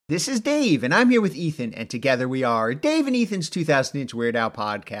This is Dave, and I'm here with Ethan, and together we are Dave and Ethan's 2000-inch Weird Al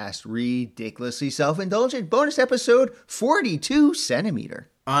podcast, Ridiculously Self-Indulgent, bonus episode 42 centimeter.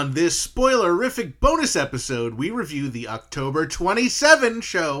 On this spoilerific bonus episode, we review the October 27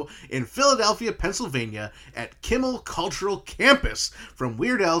 show in Philadelphia, Pennsylvania at Kimmel Cultural Campus from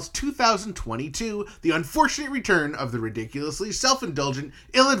Weird Al's 2022, The Unfortunate Return of the Ridiculously Self-Indulgent,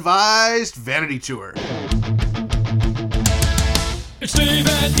 Ill-Advised Vanity Tour. It's Dave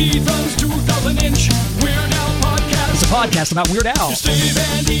and Ethan's 2000-inch Weird Al podcast. It's a podcast about Weird Al. It's Dave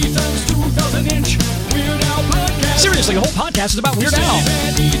and Ethan's 2000-inch Weird Al podcast. Seriously, the whole podcast is about Weird Al.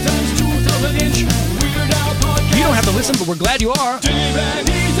 Dave and Ethan's 2000-inch Weird Al podcast. You don't have to listen, but we're glad you are. Dave and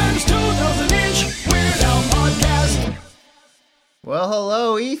Ethan's 2000-inch Weird Al podcast. Well,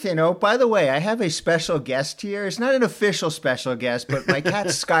 hello, Ethan. Oh, by the way, I have a special guest here. It's not an official special guest, but my cat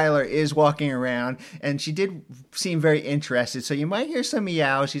Skylar is walking around, and she did seem very interested. So you might hear some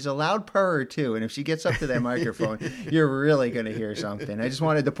meow. She's a loud purr, too. And if she gets up to that microphone, you're really going to hear something. I just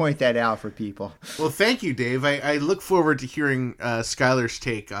wanted to point that out for people. Well, thank you, Dave. I look forward to hearing Skylar's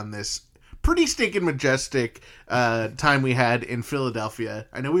take on this pretty stinking majestic time we had in Philadelphia.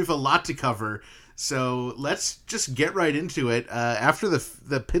 I know we have a lot to cover, so let's just get right into it. After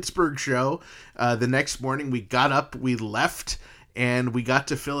the Pittsburgh show, the next morning we got up, we left, and we got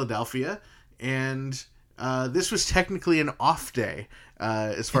to Philadelphia. And this was technically an off day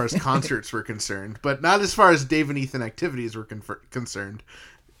as far as concerts were concerned, but not as far as Dave and Ethan activities were concerned.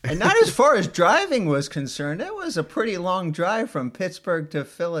 And not as far as driving was concerned. It was a pretty long drive from Pittsburgh to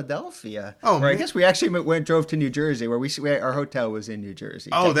Philadelphia. Oh, I guess we actually drove to New Jersey, where our hotel was in New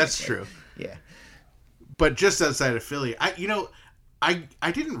Jersey. Oh, that's true. Yeah. But just outside of Philly, I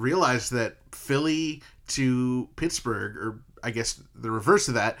didn't realize that Philly to Pittsburgh, or I guess the reverse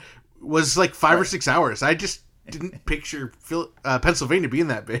of that, was like 5 or 6 hours. I just didn't picture Pennsylvania being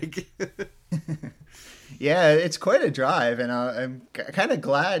that big. Yeah, it's quite a drive, and I'm kind of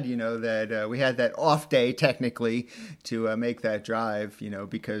glad, that we had that off day technically to make that drive,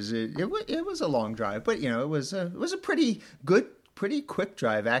 because it was a long drive, but it was a pretty good. Pretty quick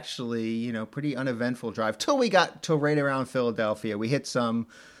drive, actually, pretty uneventful drive till we got to right around Philadelphia. We hit some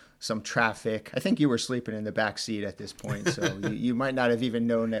traffic. I think you were sleeping in the back seat at this point, so you might not have even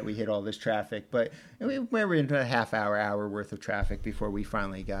known that we hit all this traffic. But we were into a hour worth of traffic before we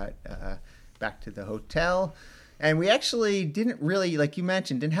finally got back to the hotel. And we actually didn't really, like you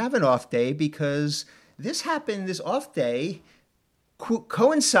mentioned, didn't have an off day because this off day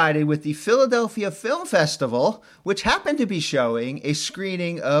coincided with the Philadelphia Film Festival, which happened to be showing a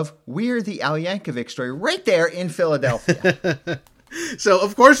screening of We're the Al Yankovic Story right there in Philadelphia. So,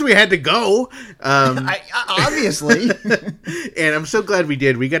 of course, we had to go. Obviously. And I'm so glad we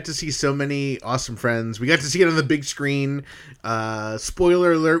did. We got to see so many awesome friends. We got to see it on the big screen.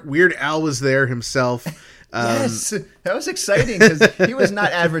 Spoiler alert, Weird Al was there himself. Yes, that was exciting because he was not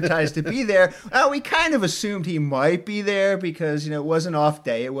advertised to be there. We kind of assumed he might be there because, it was an off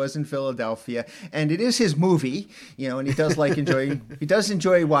day. It was in Philadelphia, and it is his movie, and he does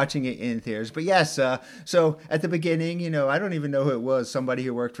enjoy watching it in theaters. But yes, so at the beginning, I don't even know who it was. Somebody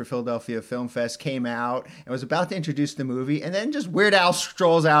who worked for Philadelphia Film Fest came out and was about to introduce the movie, and then just Weird Al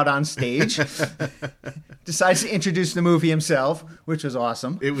strolls out on stage, decides to introduce the movie himself, which was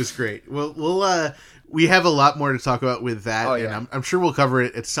awesome. It was great. Well, we have a lot more to talk about with that, and I'm sure we'll cover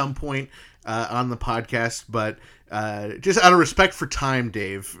it at some point on the podcast. But just out of respect for time,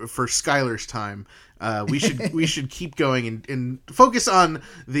 Dave, for Skylar's time, we should keep going and focus on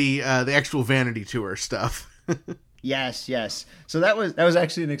the actual Vanity Tour stuff. Yes. So that was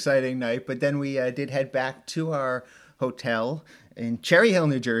actually an exciting night. But then we did head back to our hotel in Cherry Hill,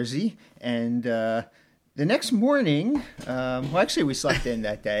 New Jersey, and the next morning, actually we slept in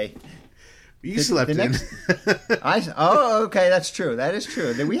that day. You slept in. Okay, that's true. That is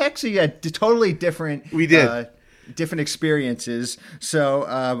true. We actually had totally different. We did. Different experiences.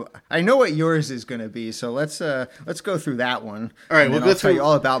 So I know what yours is going to be. So let's go through that one. All right, I'll tell you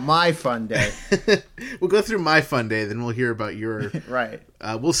all about my fun day. We'll go through my fun day, then we'll hear about your. Right.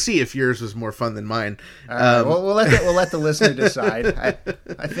 We'll see if yours was more fun than mine. All right. We'll let the listener decide.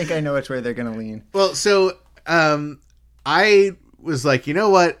 I think I know which way they're going to lean. Well, so I was like, you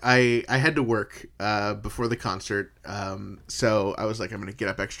know what? I had to work before the concert. So I was like, I'm going to get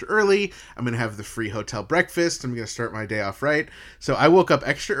up extra early. I'm going to have the free hotel breakfast. I'm going to start my day off right. So I woke up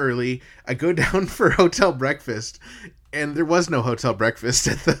extra early. I go down for hotel breakfast, and there was no hotel breakfast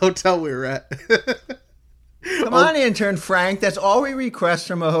at the hotel we were at. Come on, intern Frank. That's all we request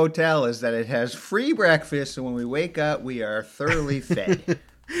from a hotel is that it has free breakfast. So when we wake up, we are thoroughly fed.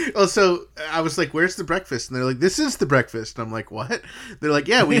 Also, I was like, "Where's the breakfast?" And they're like, "This is the breakfast." And I'm like, "What?" They're like,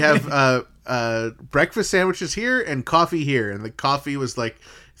 "Yeah, we have breakfast sandwiches here and coffee here." And the coffee was like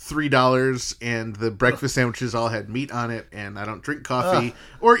 $3, and the breakfast sandwiches all had meat on it. And I don't drink coffee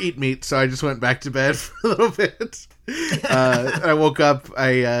or eat meat, so I just went back to bed for a little bit. I woke up.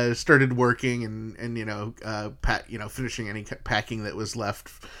 I started working and finishing any packing that was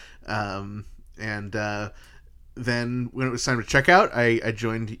left. Then when it was time to check out, I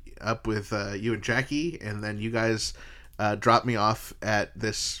joined up with you and Jackie, and then you guys dropped me off at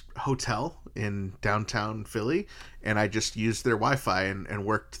this hotel in downtown Philly, and I just used their Wi-Fi and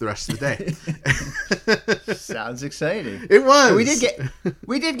worked the rest of the day. Sounds exciting. It was.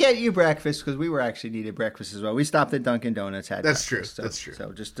 We did get you breakfast because we were actually needed breakfast as well. We stopped at Dunkin' Donuts. That's breakfast, true. That's true.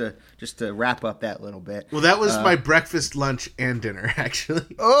 So just to wrap up that little bit. Well, that was my breakfast, lunch, and dinner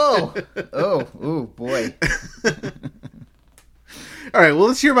actually. Oh, boy. All right. Well,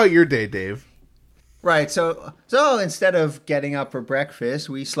 let's hear about your day, Dave. Right. So instead of getting up for breakfast,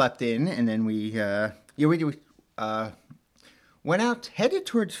 we slept in, and then we went out, headed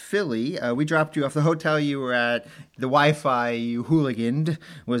towards Philly. We dropped you off. The hotel you were at, the Wi-Fi you hooliganed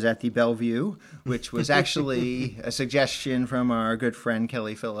was at the Bellevue, which was actually a suggestion from our good friend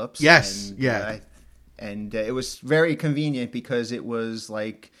Kelly Phillips. Yes. And it was very convenient because it was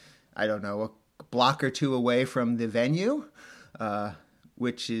like, I don't know, a block or two away from the venue,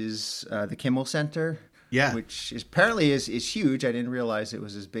 which is the Kimmel Center. Yeah. Which apparently is huge. I didn't realize it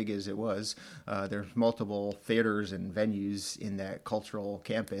was as big as it was. There's multiple theaters and venues in that cultural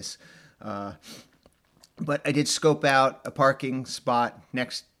campus. But I did scope out a parking spot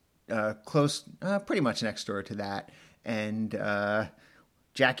pretty much next door to that. And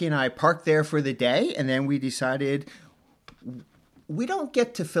Jackie and I parked there for the day, and then we decided we don't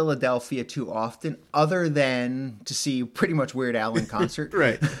get to Philadelphia too often other than to see pretty much Weird Al in concert.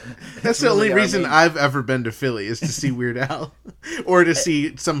 Right. That's the really only reason I've ever been to Philly is to see Weird Al or to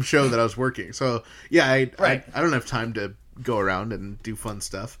see some show that I was working. So, yeah, I don't have time to go around and do fun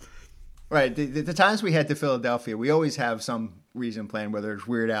stuff. Right. The times we head to Philadelphia, we always have some reason planned, whether it's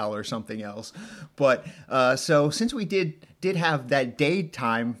Weird Al or something else. But so since we did have that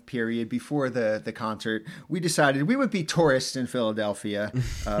daytime period before the concert, we decided we would be tourists in Philadelphia.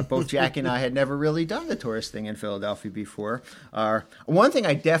 Both Jack and I had never really done the tourist thing in Philadelphia before. One thing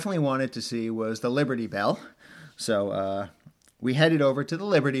I definitely wanted to see was the Liberty Bell. So we headed over to the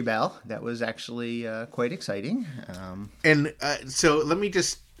Liberty Bell. That was actually quite exciting. So let me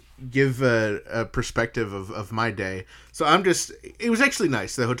just give a perspective of my day. So it was actually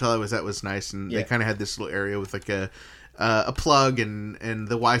nice. The hotel I was at was nice, and they kind of had this little area with like a plug, and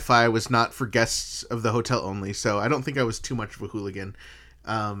the Wi-Fi was not for guests of the hotel only, so I don't think I was too much of a hooligan.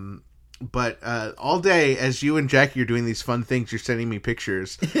 But all day, as you and Jackie are doing these fun things, you're sending me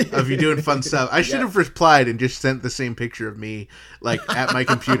pictures of you doing fun stuff. I should have replied and just sent the same picture of me, like, at my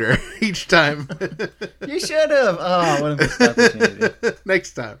computer each time. You should have. Oh, what a missed opportunity.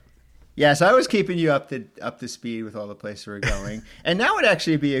 Next time. Yeah, so I was keeping you up to speed with all the places we're going. And now would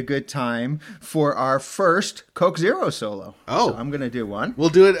actually be a good time for our first Coke Zero solo. Oh. So I'm going to do one. We'll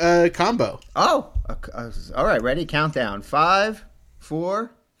do it combo. Oh, all right, ready? Countdown. 5,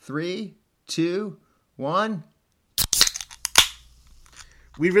 4, 3, 2, 1.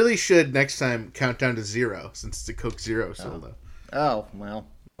 We really should next time count down to 0 since it's a Coke Zero solo. Oh, well.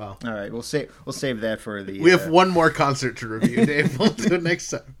 All right, we'll save that for the. We have one more concert to review, Dave. We'll do it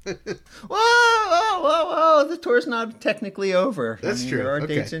next time. Whoa! The tour's not technically over. That's true. There are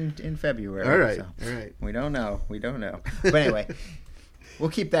Okay. dates in February. All right. So All right. We don't know. But anyway,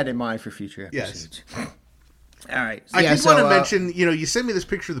 we'll keep that in mind for future episodes. Yes. All right. I did want to mention, you sent me this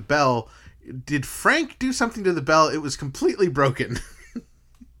picture of the bell. Did Frank do something to the bell? It was completely broken.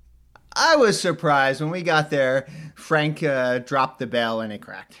 I was surprised when we got there. Frank dropped the bell and it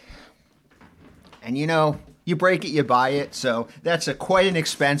cracked. And you break it, you buy it. So that's quite an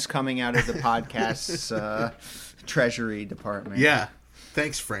expense coming out of the podcast's treasury department. Yeah.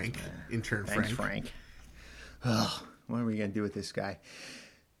 Thanks, Frank. Intern Thanks, Frank. Frank. Oh, what are we going to do with this guy?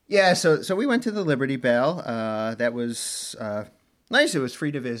 Yeah, so we went to the Liberty Bell. That was nice. It was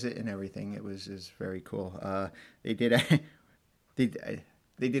free to visit and everything. It was very cool. They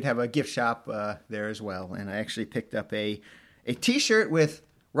did have a gift shop there as well, and I actually picked up a T-shirt with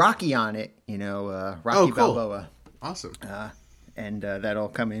Rocky on it. Rocky Balboa. Awesome. And that'll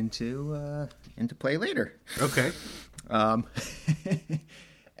come into play later. Okay. And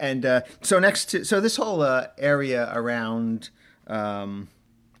so this whole area around the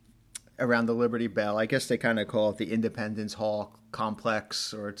Liberty Bell, I guess they kind of call it the Independence Hall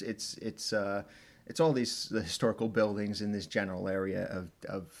complex, or it's it's all these the historical buildings in this general area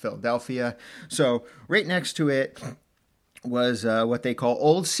of Philadelphia. So right next to it was what they call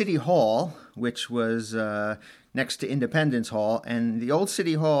Old City Hall, which was next to Independence Hall. And the Old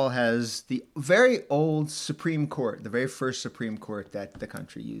City Hall has the very old Supreme Court, the very first Supreme Court that the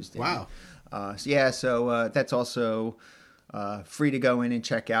country used. Wow. So that's also free to go in and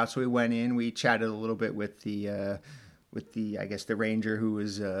check out. So we went in, we chatted a little bit with the I guess the ranger who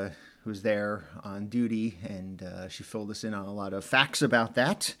was there on duty, and she filled us in on a lot of facts about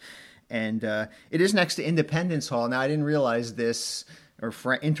that. And it is next to Independence Hall. Now, I didn't realize this, or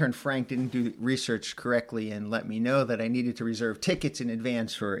intern Frank didn't do research correctly and let me know that I needed to reserve tickets in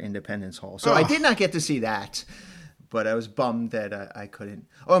advance for Independence Hall. So I did not get to see that, but I was bummed that I couldn't.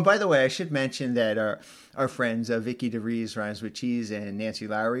 Oh, and by the way, I should mention that our friends Vicky DeVries, Rhymes with Cheese, and Nancy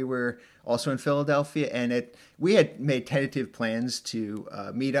Lowry were also in Philadelphia, and we had made tentative plans to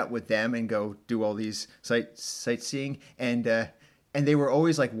meet up with them and go do all these sightseeing, and they were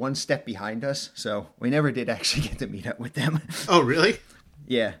always like one step behind us, so we never did actually get to meet up with them. Oh, really?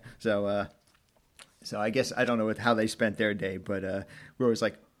 Yeah. So I guess I don't know how they spent their day, but we're always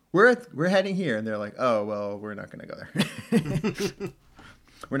like, we're heading here, and they're like, oh well, we're not going to go there.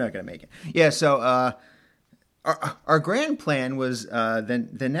 We're not going to make it. Yeah. So our grand plan was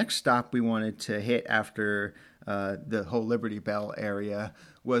the next stop we wanted to hit after the whole Liberty Bell area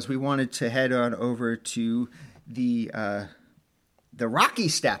was we wanted to head on over to the Rocky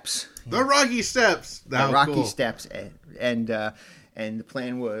Steps. The Rocky Steps. The Rocky Steps. And the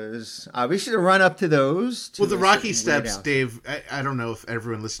plan was obviously to run up to those. Well, the Rocky Steps, Dave, I don't know if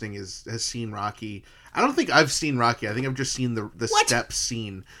everyone listening has seen Rocky. I don't think I've seen Rocky. I think I've just seen the steps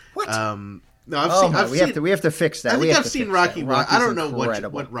scene. What? No, I've seen. We have to fix that. I think I've seen Rocky. I don't know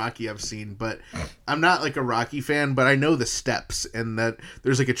what Rocky I've seen, but I'm not like a Rocky fan. But I know the steps, and that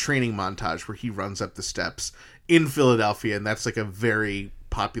there's like a training montage where he runs up the steps in Philadelphia, and that's like a very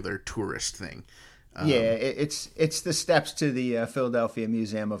popular tourist thing. It's the steps to the Philadelphia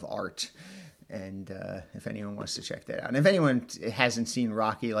Museum of Art, and if anyone wants to check that out, and if anyone hasn't seen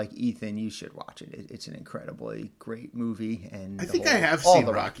Rocky like Ethan, you should watch it. It's an incredibly great movie, and I think I have seen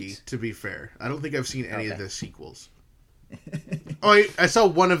Rocky. To be fair, I don't think I've seen any of the sequels. I saw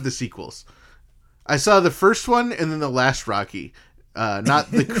one of the sequels. I saw the first one and then the last Rocky,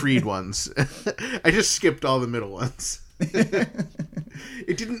 not the Creed ones. I just skipped all the middle ones.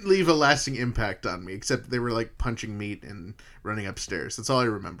 It didn't leave a lasting impact on me, except they were like punching meat and running upstairs. That's all I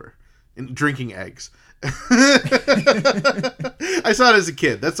remember. And drinking eggs. I saw it as a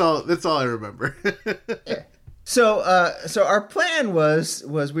kid. That's all I remember. Yeah. So our plan was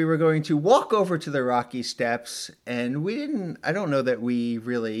we were going to walk over to the Rocky Steps, and I don't know that we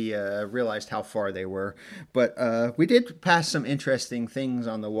really realized how far they were, but we did pass some interesting things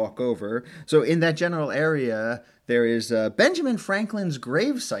on the walk over. So in that general area, there is Benjamin Franklin's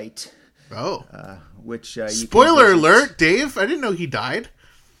gravesite. Oh. Which spoiler alert, Dave! I didn't know he died.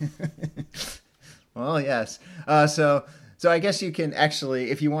 Well, yes. So I guess you can actually,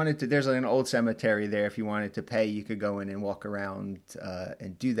 if you wanted to, there's an old cemetery there. If you wanted to pay, you could go in and walk around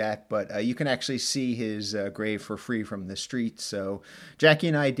and do that. But you can actually see his grave for free from the street. So Jackie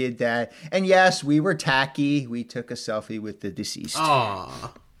and I did that. And yes, we were tacky. We took a selfie with the deceased.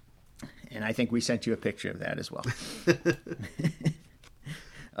 Aww. And I think we sent you a picture of that as well.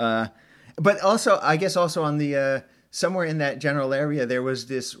 But also, I guess also on the somewhere in that general area, there was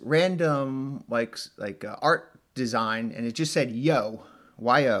this random like art design, and it just said "Yo,"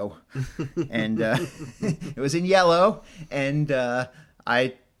 Y-O, and it was in yellow. And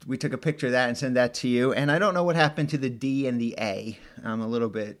we took a picture of that and sent that to you. And I don't know what happened to the D and the A.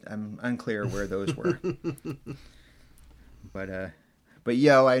 I'm unclear where those were. But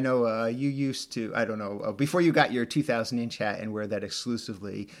yo, I know you used to, I don't know, before you got your 2000-inch hat and wear that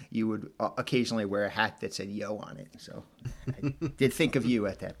exclusively, you would occasionally wear a hat that said yo on it. So I did think of you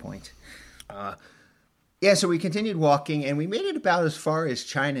at that point. Yeah, so we continued walking, and we made it about as far as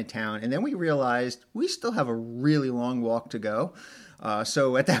Chinatown, and then we realized we still have a really long walk to go.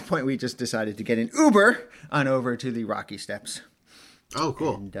 So at that point, we just decided to get an Uber on over to the Rocky Steps. Oh,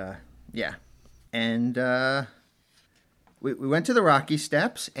 cool. And, yeah. And we went to the Rocky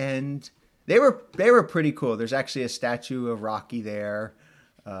Steps, and they were pretty cool. There's actually a statue of Rocky there,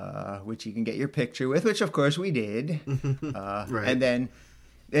 which you can get your picture with, which, of course, we did. Right. And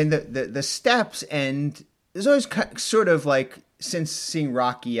then the steps, and there's always sort of like, since seeing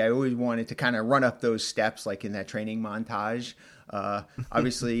Rocky, I always wanted to kind of run up those steps, like in that training montage.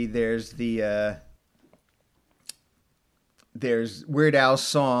 Obviously, there's Weird Al's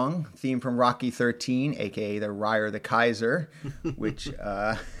song theme from Rocky 13, aka the Ryer the Kaiser, which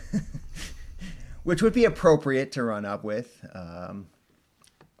which would be appropriate to run up with,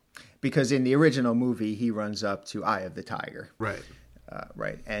 because in the original movie he runs up to Eye of the Tiger. Right.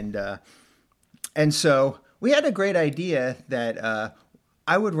 Right. And so we had a great idea that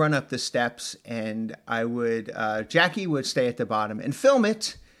I would run up the steps, and Jackie would stay at the bottom and film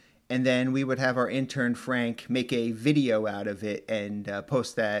it. And then we would have our intern Frank make a video out of it and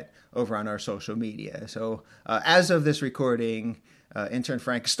post that over on our social media. So as of this recording, intern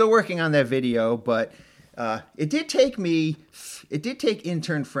Frank is still working on that video, but it did take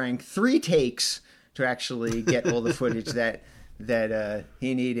intern Frank 3 takes to actually get all the footage that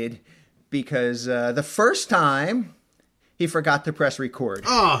he needed, because the first time he forgot to press record.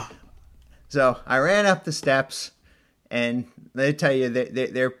 Oh. So I ran up the steps. And they tell you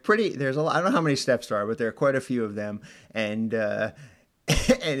they're pretty. There's a lot. I don't know how many steps there are, but there are quite a few of them, and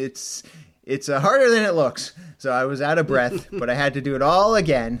it's harder than it looks. So I was out of breath, but I had to do it all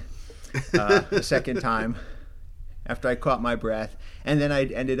again a second time after I caught my breath, and then I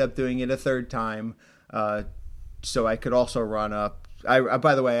ended up doing it a third time, so I could also run up.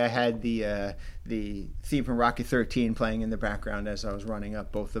 By the way, I had the theme from Rocky 13 playing in the background as I was running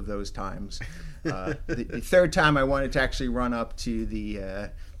up both of those times. The third time I wanted to actually run up to the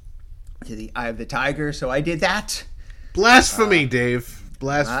Eye of the Tiger, so I did that. Blasphemy, Dave.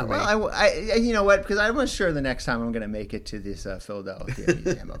 Blasphemy. Well, I you know what? Because I was sure the next time I'm going to make it to this Philadelphia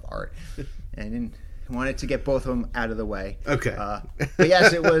Museum of Art, and wanted to get both of them out of the way. Okay. But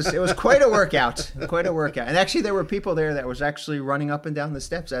yes, it was quite a workout. Quite a workout. And actually, there were people there that was actually running up and down the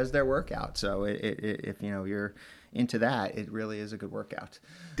steps as their workout. So if you're into that, it really is a good workout.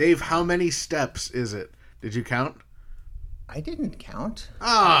 Dave, how many steps is it? Did you count? I didn't count. Oh.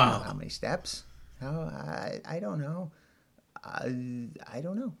 I don't know how many steps. I don't know. I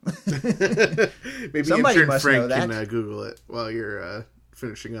don't know. Maybe Somebody intern must Frank know that. can Google it while you're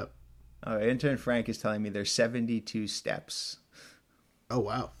finishing up. Intern Frank is telling me there's 72 steps. Oh,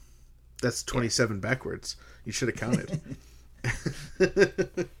 wow. That's 27 backwards. You should have counted.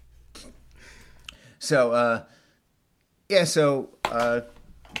 So,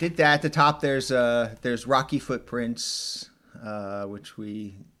 did that. At the top, there's Rocky footprints, which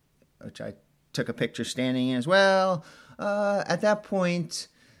I took a picture standing in as well. At that point,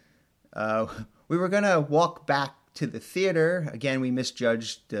 we were going to walk back to the theater. Again, we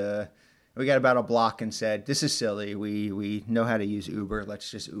misjudged. We got about a block and said, "This is silly. We know how to use Uber.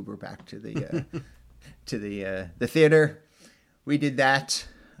 Let's just Uber back to the to the theater." We did that.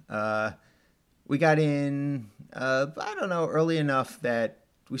 We got in. I don't know, early enough that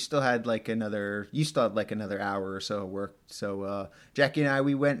we still had another hour or so of work. So Jackie and I,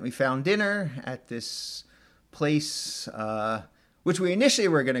 we found dinner at this place, which we initially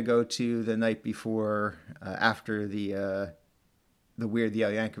were going to go to the night before, after the Weird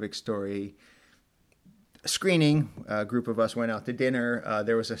Al Yankovic Story screening. A group of us went out to dinner.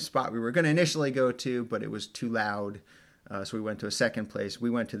 There was a spot we were going to initially go to, but it was too loud. So we went to a second place. We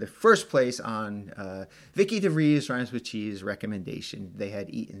went to the first place on Vicky DeVries Rhymes with Cheese recommendation. They had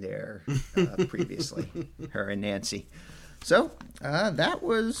eaten there previously, her and Nancy. So that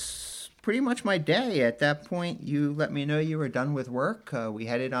was pretty much my day. At that point, you let me know you were done with work. We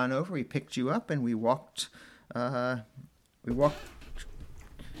headed on over. We picked you up, and we walked. Dropped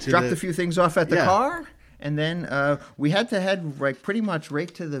a few things off at the car. And then we had to head pretty much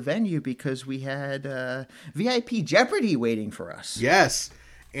right to the venue because we had VIP Jeopardy waiting for us. Yes.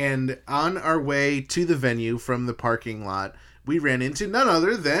 And on our way to the venue from the parking lot, we ran into none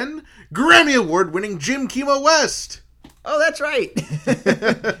other than Grammy Award-winning Jim Kimo West. Oh, that's right.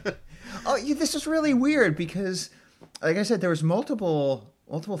 This is really weird because, like I said, there was multiple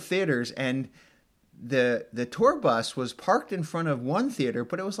theaters, and the tour bus was parked in front of one theater,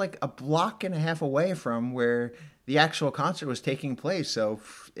 but it was like a block and a half away from where the actual concert was taking place. So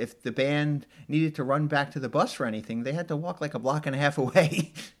if the band needed to run back to the bus for anything, they had to walk like a block and a half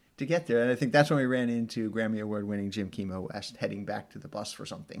away to get there. And I think that's when we ran into Grammy Award-winning Jim Kimo West heading back to the bus for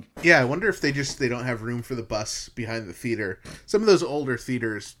something. Yeah, I wonder if they don't have room for the bus behind the theater. Some of those older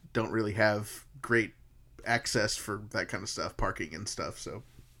theaters don't really have great access for that kind of stuff, parking and stuff, so...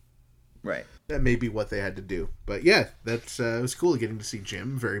 Right. That may be what they had to do. But yeah, it was cool getting to see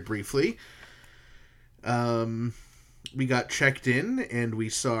Jim very briefly. We got checked in and we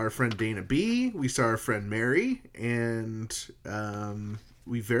saw our friend Dana B. We saw our friend Mary. And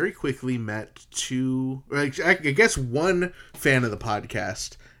we very quickly met I guess one fan of the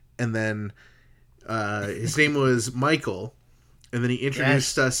podcast. And then his name was Michael. And then he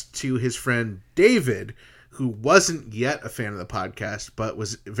introduced us to his friend David, who wasn't yet a fan of the podcast, but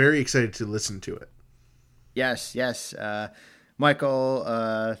was very excited to listen to it. Yes.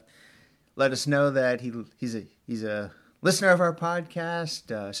 Michael, let us know that he's a listener of our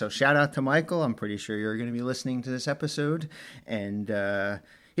podcast. So shout out to Michael. I'm pretty sure you're going to be listening to this episode. And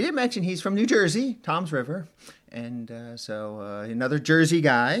he did mention he's from New Jersey, Toms River. And so another Jersey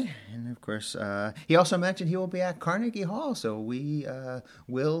guy. And of course, he also mentioned he will be at Carnegie Hall. So we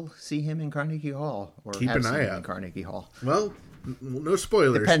will see him in Carnegie Hall. Or Keep have an seen eye him out. in Carnegie Hall. Well, no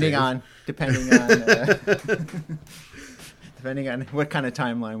spoilers. Depending Dave. on depending on what kind of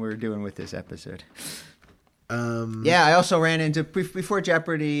timeline we're doing with this episode. Yeah, I also ran into before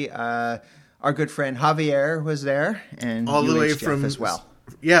Jeopardy. Our good friend Javier was there, and all the way Jeff from as well.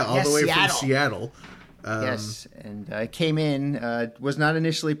 Yeah, all Yes, the way Seattle. from Seattle. Yes, and I came in. Was not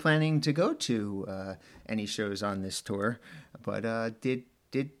initially planning to go to any shows on this tour, but did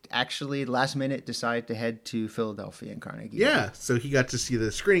actually last minute decide to head to Philadelphia and Carnegie. Yeah, so he got to see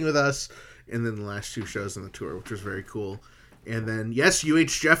the screening with us, and then the last 2 shows on the tour, which was very cool. And then, yes,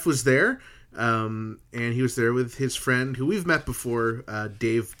 Jeff was there, and he was there with his friend, who we've met before,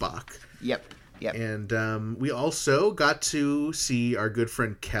 Dave Bach. Yep. And we also got to see our good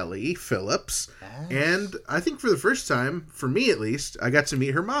friend Kelly Phillips. Yes. And I think for the first time, for me at least, I got to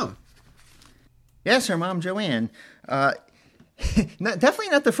meet her mom. Yes, her mom, Joanne. Definitely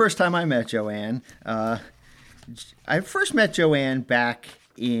not the first time I met Joanne. I first met Joanne back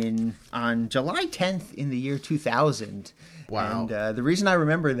on July 10th in the year 2000. Wow. And the reason I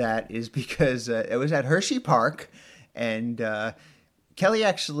remember that is because it was at Hershey Park, and Kelly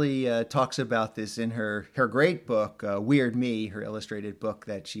actually talks about this in her great book, Weird Me, her illustrated book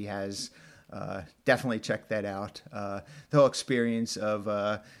that she has. Definitely check that out. The whole experience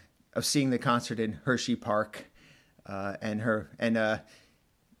of seeing the concert in Hershey Park, and her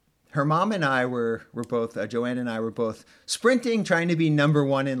mom and I were both Joanne and I were both sprinting, trying to be number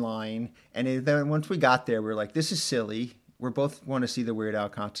 1 in line. And then once we got there, we were like, "This is silly. We both want to see the Weird Al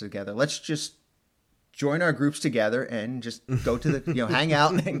concert together. Let's just join our groups together and just go to the hang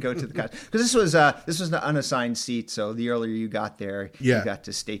out and go to the concert." Because this was an unassigned seat, so the earlier you got there, you got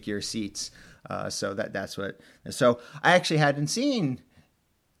to stake your seats. So that's what. So I actually hadn't seen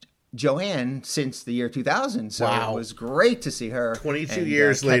Joanne since the year 2000, so Wow. it was great to see her. 22 and,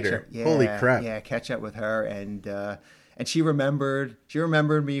 years catch later. up. Yeah, Holy crap. Yeah, catch up with her, and she remembered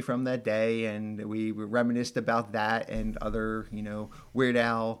me from that day, and we reminisced about that and other Weird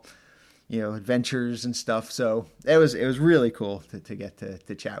Al adventures and stuff. So it was really cool to get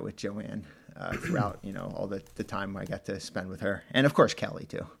to chat with Joanne throughout all the time I got to spend with her, and of course Kelly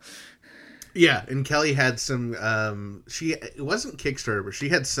too. Yeah, and Kelly had some, it wasn't Kickstarter, but she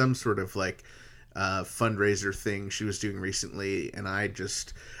had some sort of like fundraiser thing she was doing recently, and I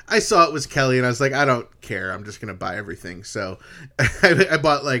saw it was Kelly, and I was like, I don't care, I'm just going to buy everything. So I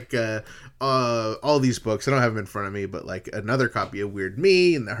bought like all these books. I don't have them in front of me, but like another copy of Weird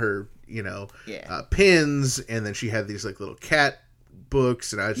Me and her, pins, and then she had these like little cat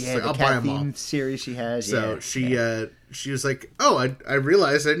books, and I was just like, I'll buy them all. Series she has. So she was like, "Oh, I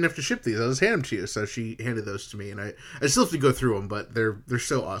realized I didn't have to ship these. I'll just hand them to you." So she handed those to me, and I still have to go through them, but they're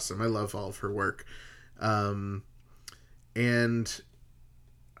so awesome. I love all of her work, and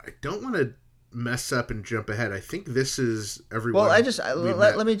I don't want to mess up and jump ahead. I think this is everyone. Well, let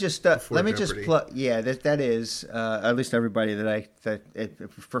me just Jeopardy. plug. Yeah, that is at least everybody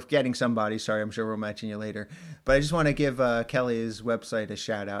forgetting somebody. Sorry, I'm sure we'll mention you later. But I just want to give Kelly's website a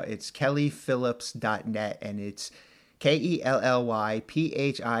shout out. It's kellyphillips.net, and it's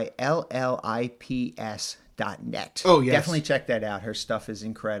KELLYPHILLIPS.net. Oh, yes. Definitely check that out. Her stuff is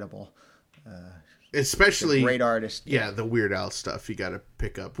incredible. Especially Great artist. Yeah, the Weird Al stuff you got to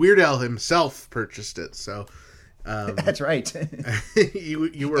pick up. Weird Al himself purchased it, so That's right.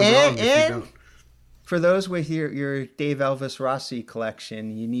 you were wrong if you don't. For those with your Dave Elvis Rossi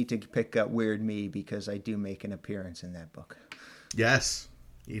collection, you need to pick up Weird Me, because I do make an appearance in that book. Yes,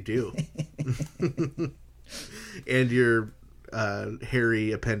 you do. And your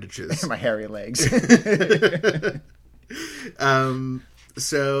hairy appendages. My hairy legs.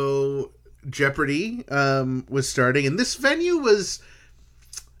 So Jeopardy was starting, and this venue was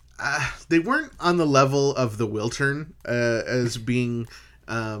they weren't on the level of the Wiltern as being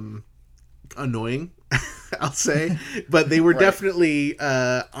annoying, I'll say, but they were definitely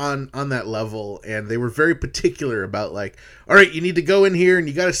on that level, and they were very particular about like, all right, you need to go in here and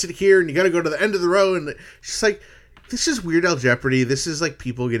you got to sit here and you got to go to the end of the row, and it's just like, this is Weird Al Jeopardy. This is like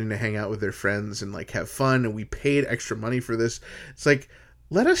people getting to hang out with their friends and like have fun, and we paid extra money for this. It's like,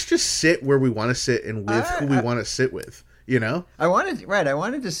 let us just sit where we want to sit and with who we want to sit with, you know? I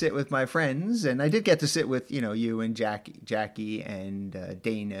wanted to sit with my friends, and I did get to sit with, you and Jackie and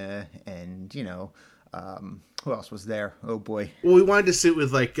Dana and, Who else was there? Oh boy. Well, we wanted to sit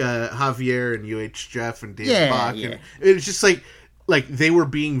with like Javier and UH Jeff and Dave Yeah, Bach, yeah. and it's just like they were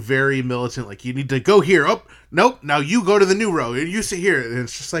being very militant. Like, you need to go here. Oh, nope. Now you go to the new row and you sit here. And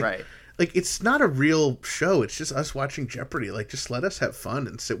it's just like, Right. like, it's not a real show. It's just us watching Jeopardy. Like, just let us have fun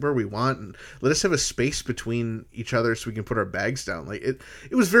and sit where we want, and let us have a space between each other so we can put our bags down. Like, it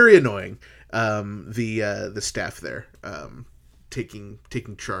was very annoying. The staff there taking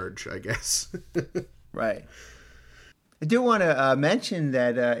charge, I guess. Right. I do want to mention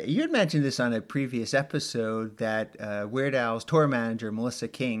that you had mentioned this on a previous episode that Weird Al's tour manager, Melissa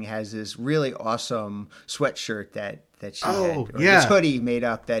King, has this really awesome sweatshirt that she this hoodie made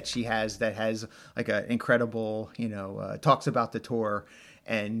up that she has that has like an incredible, talks about the tour.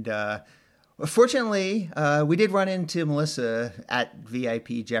 And fortunately, we did run into Melissa at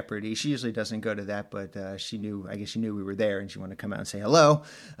VIP Jeopardy. She usually doesn't go to that, but I guess she knew we were there and she wanted to come out and say hello.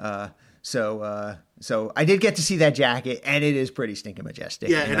 So I did get to see that jacket, and it is pretty stinking majestic.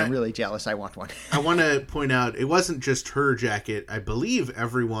 Yeah, and I'm really jealous. I want one. I want to point out, it wasn't just her jacket. I believe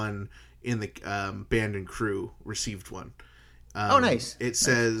everyone in the band and crew received one. Oh, nice. It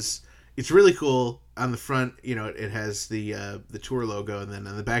says, it's really cool. On the front, it has the tour logo, and then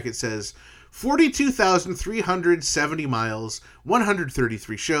on the back it says 42,370 miles,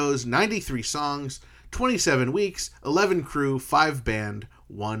 133 shows, 93 songs, 27 weeks, 11 crew, 5 band,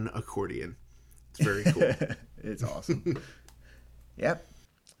 1 accordion. It's very cool. It's awesome. Yep.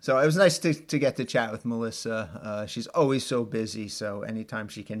 So it was nice to get to chat with Melissa. She's always so busy, so anytime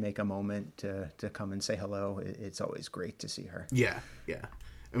she can make a moment to come and say hello, it's always great to see her. Yeah.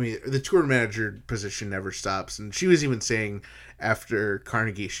 I mean, the tour manager position never stops. And she was even saying after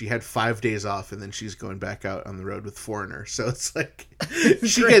Carnegie, she had 5 days off, and then she's going back out on the road with Foreigner. So it's like, the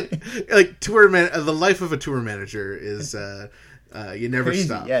life of a tour manager is, you never Crazy,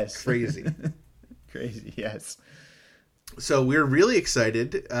 stop. yes. Crazy. Crazy, yes. So we're really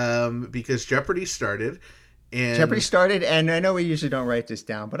excited because Jeopardy started. And Jeopardy started, and I know we usually don't write this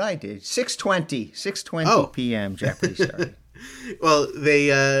down, but I did. 6:20 p.m. Jeopardy started. Well,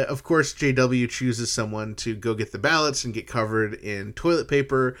 they, of course, JW chooses someone to go get the ballots and get covered in toilet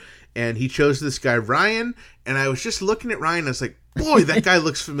paper. And he chose this guy, Ryan. And I was just looking at Ryan. I was like, boy, that guy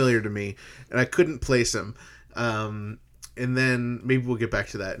looks familiar to me. And I couldn't place him. And then maybe we'll get back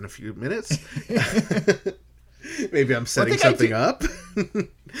to that in a few minutes. Maybe I'm setting something up.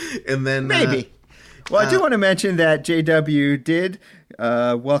 And then maybe. Well, I do want to mention that JW did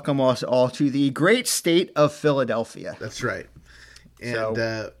welcome us all to the great state of Philadelphia. That's right. And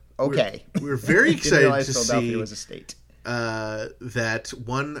so, okay. we're very excited to Philadelphia see was a state. That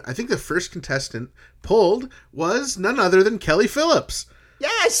one. I think the first contestant pulled was none other than Kelly Phillips.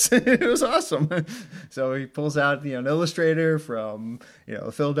 Yes, it was awesome. So he pulls out, an illustrator from,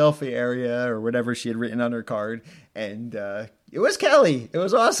 the Philadelphia area or whatever she had written on her card. And it was Kelly. It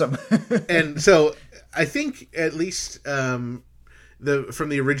was awesome. And so I think at least from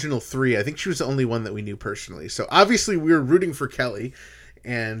the original 3, I think she was the only one that we knew personally. So obviously we were rooting for Kelly.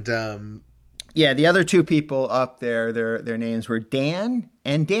 And yeah, the other 2 people up there, their names were Dan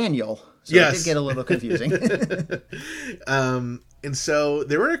and Daniel. So yes. It did get a little confusing. And so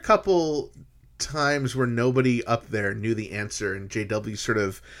there were a couple times where nobody up there knew the answer, and JW sort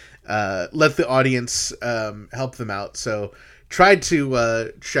of let the audience help them out. So tried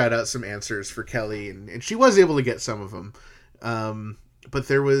to shout out some answers for Kelly, and she was able to get some of them. But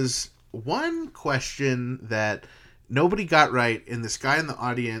there was one question that nobody got right, and this guy in the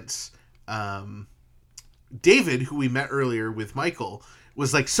audience, David, who we met earlier with Michael,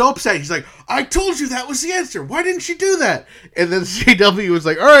 was like so upset. He's like, I told you that was the answer. Why didn't you do that? And then JW was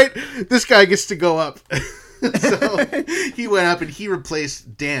like, all right, this guy gets to go up. So he went up and he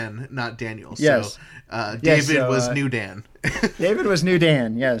replaced Dan, not Daniel. Yes. So David was new Dan. David was new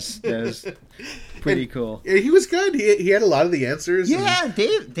Dan. Yes. That was pretty cool. Yeah, he was good. He had a lot of the answers. Yeah,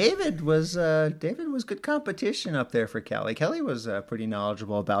 David was good competition up there for Kelly. Kelly was pretty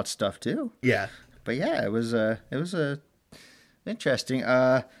knowledgeable about stuff too. Yeah. But yeah, it was interesting.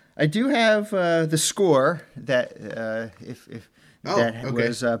 I do have the score that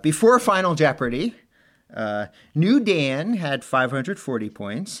was before Final Jeopardy. New Dan had 540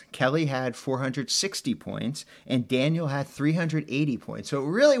 points, Kelly had 460 points, and Daniel had 380 points. So it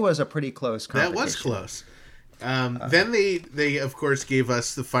really was a pretty close competition. That was close. Then they of course gave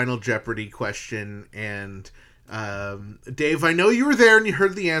us the Final Jeopardy question, and Dave, I know you were there and you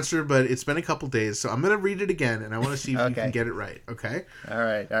heard the answer, but it's been a couple days, so I'm going to read it again, and I want to see if you can get it right. Okay. All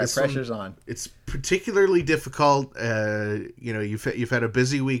right. Pressure's on. It's particularly difficult. You've had a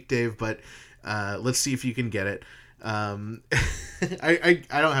busy week, Dave, but let's see if you can get it. I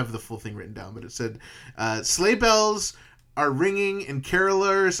don't have the full thing written down, but it said, sleigh bells are ringing and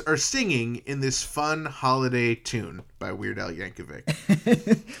carolers are singing in this fun holiday tune by Weird Al Yankovic.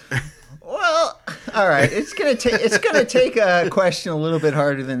 Well, all right. It's gonna take a question a little bit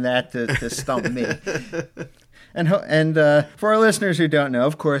harder than that to stump me. And for our listeners who don't know,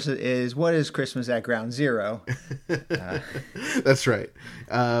 of course, it is what is Christmas at Ground Zero? That's right.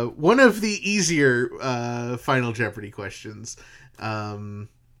 One of the easier Final Jeopardy questions. And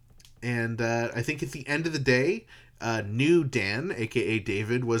I think at the end of the day, New Dan, a.k.a.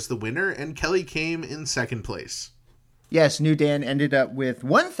 David, was the winner, and Kelly came in second place. Yes, New Dan ended up with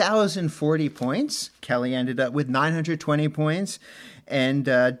 1,040 points. Kelly ended up with 920 points. And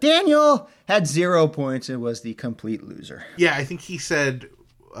Daniel had 0 points and was the complete loser. Yeah, I think he said...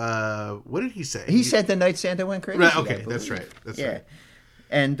 what did he say? He said the night Santa went crazy. Right, okay, that's right. That's right.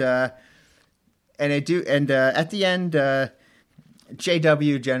 And at the end...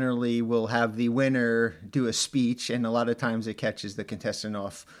 JW generally will have the winner do a speech, and a lot of times it catches the contestant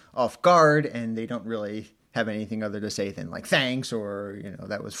off guard, and they don't really have anything other to say than like thanks or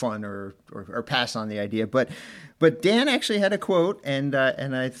that was fun or pass on the idea. But Dan actually had a quote, and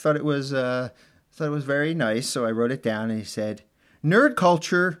I thought it was very nice, so I wrote it down, and he said, "Nerd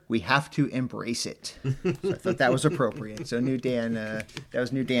culture, we have to embrace it." So I thought that was appropriate. So that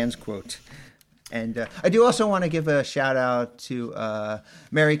was New Dan's quote. And I do also want to give a shout out to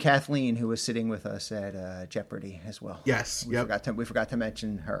Mary Kathleen, who was sitting with us at Jeopardy as well. Yes, we forgot to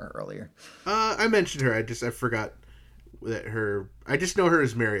mention her earlier. I mentioned her. I forgot that her. I just know her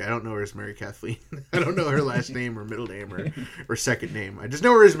as Mary. I don't know her as Mary Kathleen. I don't know her last name or middle name or second name. I just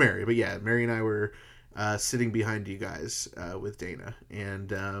know her as Mary. But yeah, Mary and I were sitting behind you guys with Dana,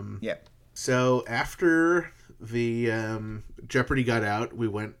 and So after the Jeopardy got out, we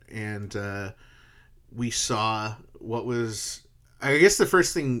went and. We saw what was, I guess the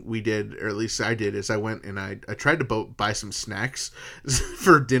first thing we did, or at least I did, is I went and I tried to buy some snacks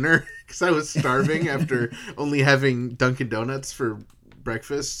for dinner because I was starving after only having Dunkin' Donuts for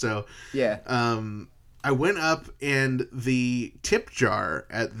breakfast. So yeah, I went up, and the tip jar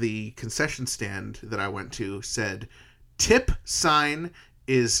at the concession stand that I went to said, "Tip sign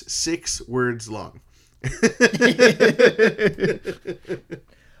is 6 words long."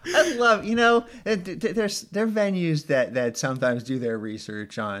 I love, there are venues that sometimes do their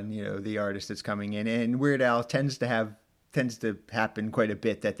research on, the artist that's coming in, and Weird Al tends to happen quite a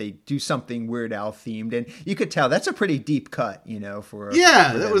bit that they do something Weird Al themed, and you could tell that's a pretty deep cut,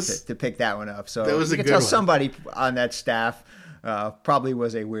 to pick that one up. So that was you could tell somebody on that staff probably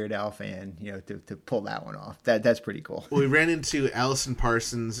was a Weird Al fan, to pull that one off. That's pretty cool. Well, we ran into Allison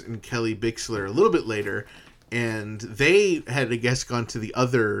Parsons and Kelly Bixler a little bit later. And they had, I guess, gone to the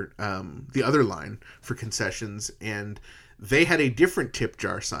other line for concessions, and they had a different tip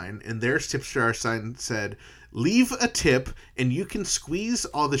jar sign, and their tip jar sign said, "Leave a tip, and you can squeeze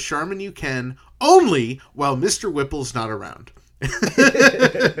all the Charmin you can, only while Mr. Whipple's not around."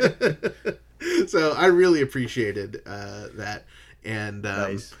 So I really appreciated that, and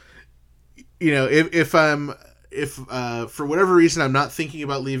nice. If for whatever reason I'm not thinking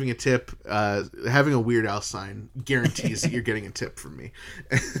about leaving a tip, having a Weird Al sign guarantees that you're getting a tip from me.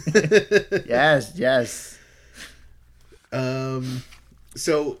 Yes.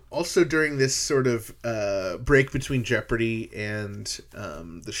 So also during this sort of break between Jeopardy and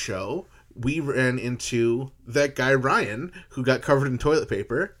the show, we ran into that guy Ryan who got covered in toilet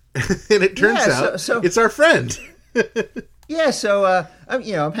paper, and it turns out it's our friend. Yeah, so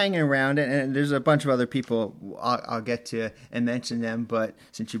I'm hanging around, and there's a bunch of other people I'll get to and mention them. But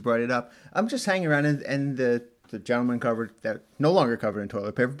since you brought it up, I'm just hanging around, and the gentleman that no longer covered in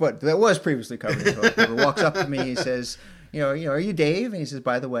toilet paper, but that was previously covered in toilet paper, walks up to me. He says, "Are you Dave?" And he says,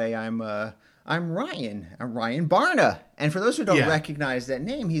 "By the way, I'm Ryan. I'm Ryan Barna." And for those who don't recognize that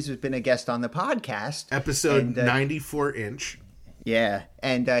name, he's been a guest on the podcast, episode 94 inch. Yeah,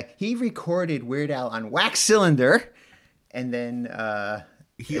 and he recorded Weird Al on Wax Cylinder. And then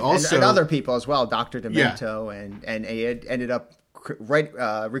he also and other people as well, Dr. Demento, and he had ended up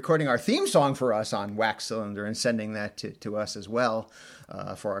recording our theme song for us on Wax Cylinder and sending that to us as well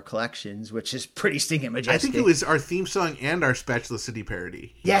for our collections, which is pretty stinking majestic. I think it was our theme song and our Spatula City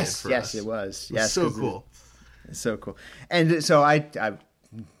parody. Yes, it was. Yes, so cool. It's so cool. And so I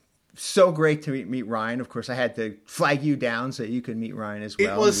so great to meet Ryan. Of course, I had to flag you down so you could meet Ryan as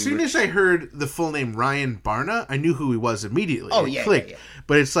well. Well, as soon as I heard the full name Ryan Barna, I knew who he was immediately. Oh, it yeah, clicked. Yeah.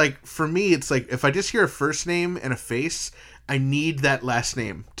 But it's like, for me, it's like, if I just hear a first name and a face, I need that last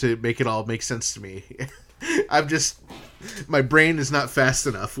name to make it all make sense to me. My brain is not fast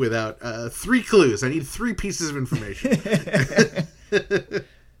enough without 3 clues. I need 3 pieces of information.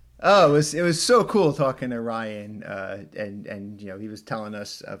 Oh, it was so cool talking to Ryan, and he was telling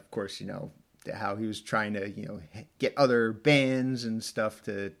us, of course, how he was trying to get other bands and stuff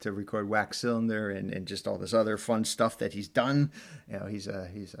to record Wax Cylinder and just all this other fun stuff that he's done. He's a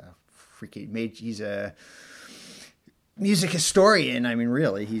music historian. I mean,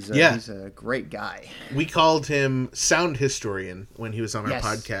 really, he's a great guy. We called him Sound Historian when he was on our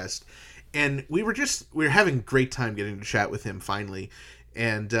podcast, and we were having a great time getting to chat with him finally.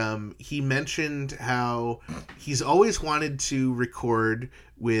 And he mentioned how he's always wanted to record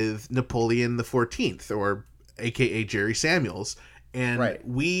with Napoleon the 14th, or AKA Jerry Samuels. And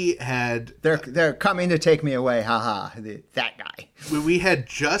we had... They're coming to take me away, haha, that guy. We had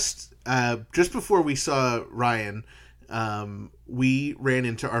just before we saw Ryan, we ran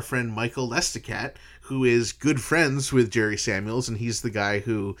into our friend Michael Lesticat, who is good friends with Jerry Samuels, and he's the guy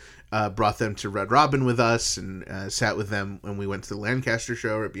who brought them to Red Robin with us and sat with them when we went to the Lancaster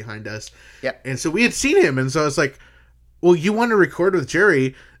show right behind us. Yep. And so we had seen him, and so I was like, well, you want to record with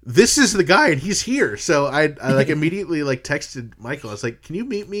Jerry? This is the guy, and he's here. So I like immediately like texted Michael. I was like, can you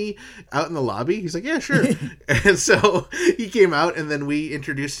meet me out in the lobby? He's like, yeah, sure. And so he came out, and then we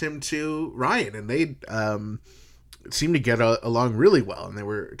introduced him to Ryan, and they seemed to get along really well, and they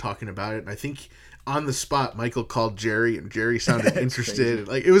were talking about it. And I think on the spot, Michael called Jerry, and Jerry sounded interested.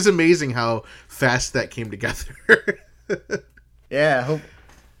 Like, it was amazing how fast that came together.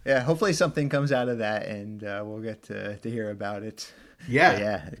 Hopefully something comes out of that, and we'll get to hear about it. Yeah. But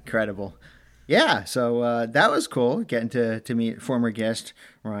yeah, incredible. Yeah, so that was cool, getting to meet former guest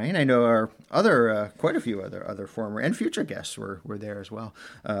Ryan. I know our other quite a few other former and future guests were there as well.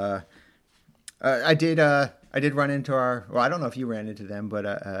 I did run into I don't know if you ran into them,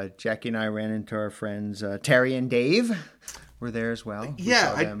 but Jackie and I ran into our friends Terry and Dave were there as well.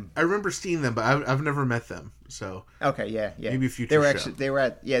 Yeah, I remember seeing them, but I've never met them. So okay, yeah, maybe a future show. They were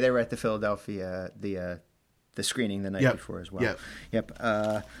at the Philadelphia the screening the night before as well. Yep.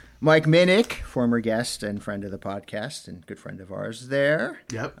 Mike Minnick, former guest and friend of the podcast and good friend of ours there.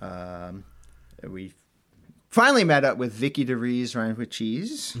 Yep. We finally met up with Vicky DeVries, Ryan with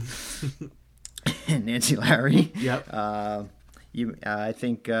Cheese. And Nancy Larry. Yep. I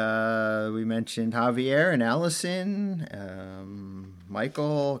think we mentioned Javier and Allison,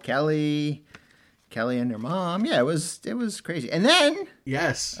 Michael, Kelly and their mom. Yeah, it was crazy. And then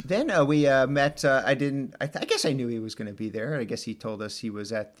we met. I guess I knew he was going to be there. I guess he told us he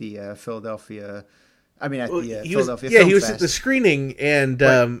was at the Philadelphia. Philadelphia Film he was Fest. at the screening and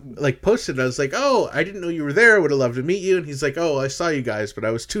posted. I was like, "Oh, I didn't know you were there. I would have loved to meet you." And he's like, "Oh, I saw you guys, but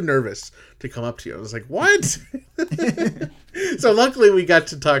I was too nervous to come up to you." I was like, "What?" So luckily, we got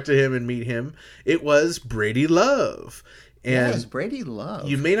to talk to him and meet him. It was Brady Love, and yes, Brady Love.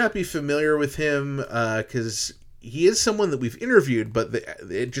 You may not be familiar with him because he is someone that we've interviewed, but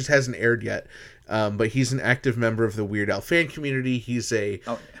it just hasn't aired yet. But he's an active member of the Weird Al fan community. He's a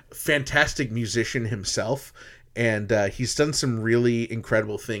fantastic musician himself, and he's done some really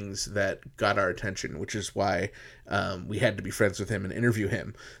incredible things that got our attention, which is why we had to be friends with him and interview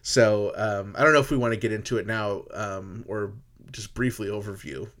him. So I don't know if we want to get into it now or just briefly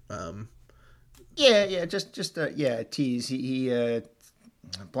overview. Tease. He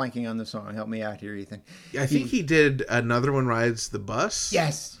blanking on the song. Help me out here, Ethan. I think he did Another One Rides the Bus.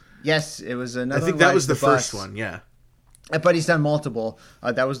 Yes, it was Another. I think that was the first one. Yeah. But he's done multiple.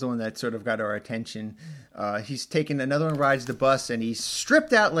 That was the one that sort of got our attention. He's taken Another One Rides the Bus, and he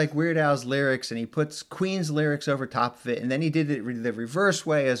stripped out like Weird Al's lyrics, and he puts Queen's lyrics over top of it. And then he did it the reverse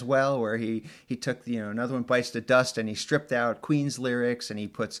way as well, where he took Another One Bites the Dust, and he stripped out Queen's lyrics, and he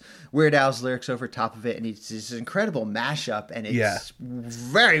puts Weird Al's lyrics over top of it, and it's this incredible mashup, and it's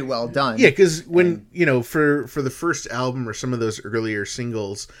very well done. Yeah, because when for the first album or some of those earlier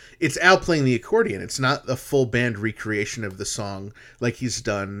singles, it's Al playing the accordion. It's not a full band recreation of the song like he's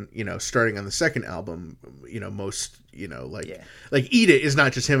done, starting on the second album. Like Eat It is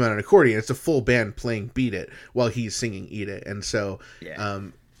not just him on an accordion. It's a full band playing Beat It while he's singing Eat It. And so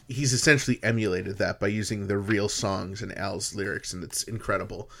he's essentially emulated that by using the real songs and Al's lyrics. And it's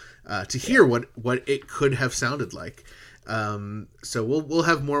incredible to hear what it could have sounded like. So we'll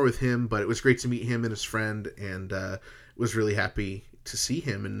have more with him, but it was great to meet him and his friend, and was really happy to see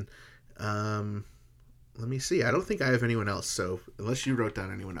him. And let me see. I don't think I have anyone else. So unless you wrote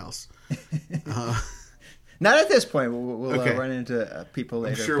down anyone else. Not at this point. We'll run into people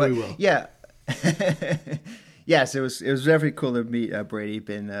later. I'm sure we will. Yeah. Yes, it was very cool to meet Brady.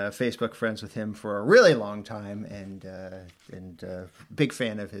 Been Facebook friends with him for a really long time, and big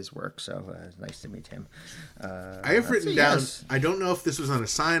fan of his work. So nice to meet him. I have written down. Yes. I don't know if this was on a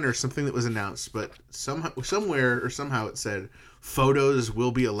sign or something that was announced, but somewhere it said photos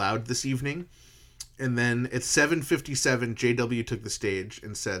will be allowed this evening. And then at 7:57, JW took the stage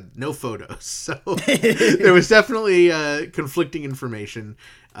and said no photos. So there was definitely conflicting information.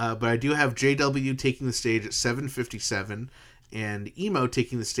 But I do have JW taking the stage at 7:57 and Emo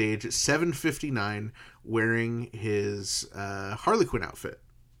taking the stage at 7:59 wearing his Harley Quinn outfit.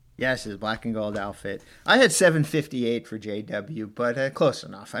 Yes, his black and gold outfit. I had 7:58 for JW, but close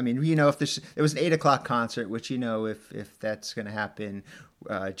enough. I mean, if it was an 8:00 concert, which if that's going to happen,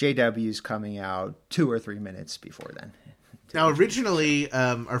 JW's coming out 2 or 3 minutes before then. Now, originally,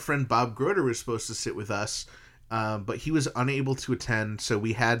 our friend Bob Groder was supposed to sit with us, but he was unable to attend, so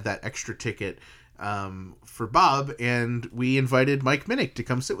we had that extra ticket for Bob, and we invited Mike Minnick to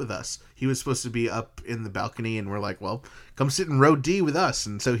come sit with us. He was supposed to be up in the balcony, and we're like, well, come sit in row D with us,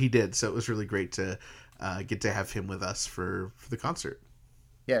 and so he did. So it was really great to get to have him with us for the concert.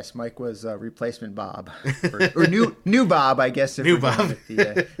 Yes, Mike was replacement Bob, or new Bob, I guess. If New we're going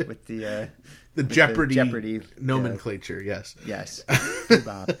Bob. with the Jeopardy nomenclature. Yes. New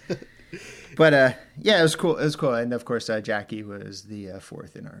Bob. But yeah, it was cool. It was cool, and of course, Jackie was the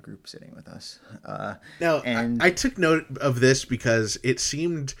fourth in our group sitting with us. Now, and I took note of this because it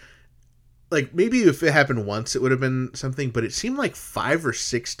seemed like maybe if it happened once, it would have been something, but it seemed like 5 or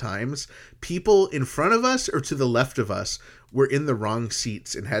 6 times people in front of us or to the left of us were in the wrong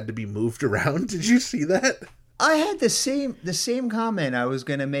seats and had to be moved around. Did you see that? I had the same comment I was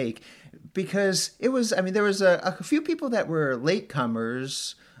going to make, because it was. I mean, there was a few people that were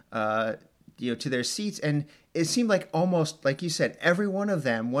latecomers, to their seats, and it seemed like almost like you said, every one of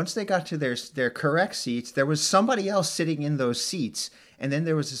them, once they got to their correct seats, there was somebody else sitting in those seats, and then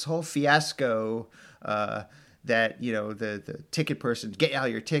there was this whole fiasco that the ticket person, get out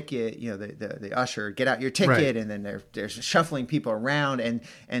your ticket, the usher, get out your ticket, right. And then they're shuffling people around,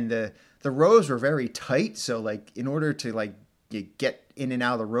 and the rows were very tight, so like in order to like you get in and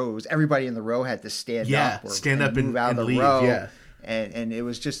out of the rows, everybody in the row had to stand up and move out of the leave, row. yeah. And it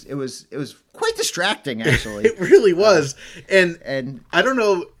was just it was quite distracting, actually. It really was. And I don't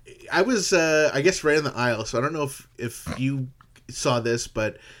know, I was I guess right in the aisle, so I don't know if you saw this,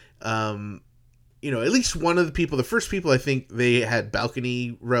 but at least one of the people, the first people, I think they had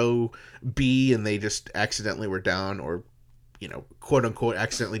balcony row B, and they just accidentally were down, or quote unquote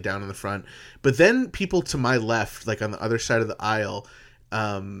accidentally down in the front. But then people to my left, like on the other side of the aisle,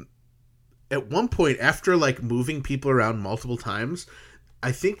 at one point, after like moving people around multiple times,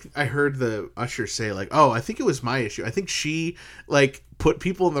 I think I heard the usher say like, "Oh, I think it was my issue. I think she like put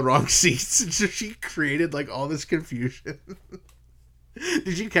people in the wrong seats, and so she created like all this confusion."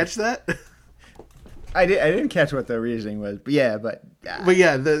 Did you catch that? I didn't catch what the reasoning was, but yeah,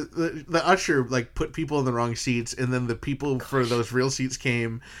 the usher like put people in the wrong seats, and then the people for those real seats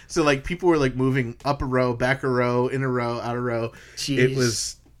came. So like people were like moving up a row, back a row, in a row, out a row.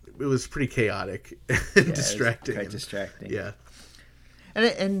 Jeez. It was pretty chaotic and distracting. Quite distracting. Yeah.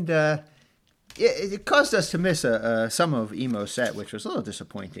 And it caused us to miss some of Emo's set, which was a little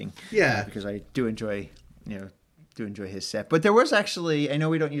disappointing. Yeah. Because I do enjoy his set. But there was actually, I know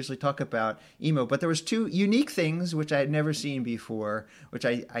we don't usually talk about Emo, but there was 2 unique things which I had never seen before, which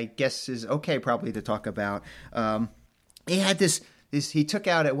I guess is okay probably to talk about. He had this he took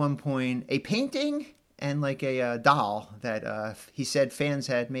out at one point a painting and like a doll that he said fans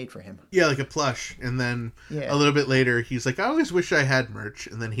had made for him. Yeah, like a plush. And then a little bit later, he's like, "I always wish I had merch."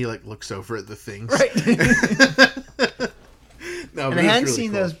 And then he like looks over at the things. Right. No, and I hadn't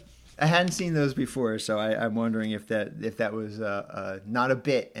seen those. I hadn't seen those before, so I'm wondering if that was not a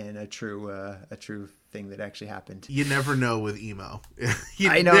bit and a true thing that actually happened. You never know with Emo.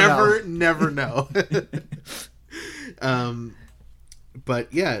 I never know.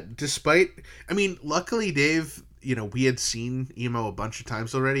 But yeah, luckily, Dave, we had seen Emo a bunch of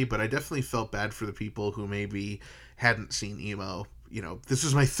times already, but I definitely felt bad for the people who maybe hadn't seen Emo. This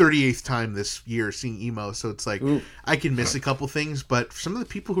was my 38th time this year seeing Emo, so it's like, ooh, I can miss a couple things, but some of the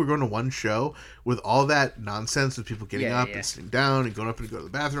people who are going to one show with all that nonsense with people getting up and sitting down and going up and go to the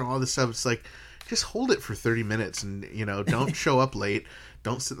bathroom, all this stuff, it's like, just hold it for 30 minutes and, don't show up late,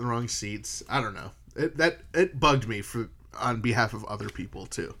 don't sit in the wrong seats. I don't know. It bugged me on behalf of other people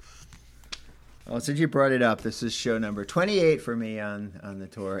too. Well, since you brought it up, this is show number 28 for me on the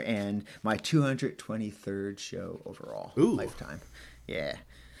tour, and my 223rd show overall. Ooh. Lifetime. Yeah.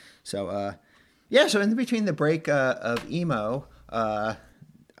 So so in between the break of Emo, I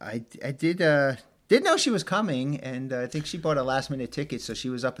did Didn't know she was coming, and I think she bought a last-minute ticket, so she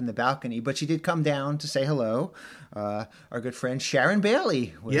was up in the balcony. But she did come down to say hello. Our good friend Sharon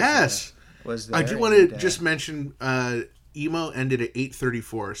Bailey was there. I do want to just mention emo ended at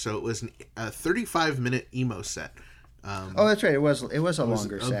 8:34, so it was a 35-minute emo set. That's right. It was a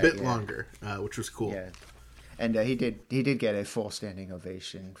longer set. A bit longer, which was cool. Yeah. And he did get a full standing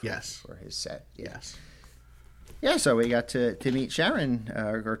ovation for his set. Yeah. Yes. Yeah, so we got to meet Sharon,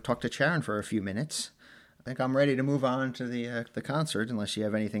 or talk to Sharon for a few minutes. I think I'm ready to move on to the concert, unless you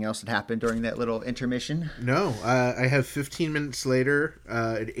have anything else that happened during that little intermission. No, I have 15 minutes later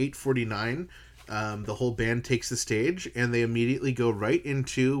at 8:49. The whole band takes the stage, and they immediately go right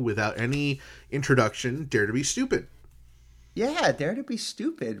into, without any introduction, Dare to Be Stupid. Yeah, Dare to Be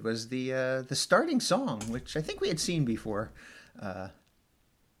Stupid was the starting song, which I think we had seen before.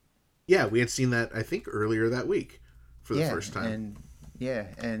 Yeah, we had seen that, I think, earlier that week for the first time.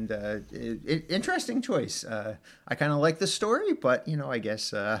 Interesting choice. I kind of like the story, but, I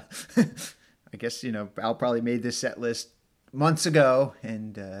guess Al probably made this set list months ago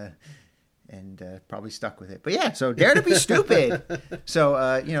and probably stuck with it. But yeah, so Dare to Be Stupid.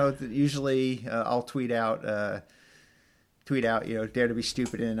 So, usually I'll tweet out, Dare to Be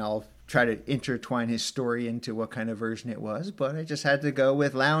Stupid, and I'll try to intertwine his story into what kind of version it was. But I just had to go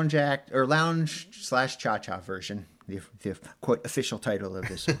with Lounge/Cha-Cha version, the quote official title of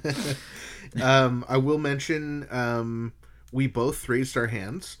this one. I will mention we both raised our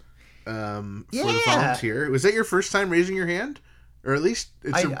hands for the volunteer. Was that your first time raising your hand? Or at least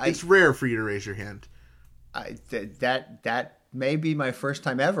it's rare for you to raise your hand. That may be my first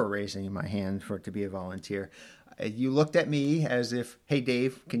time ever raising my hand for it to be a volunteer. You looked at me as if, hey,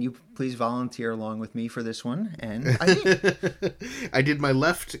 Dave, can you please volunteer along with me for this one? And I did. I did my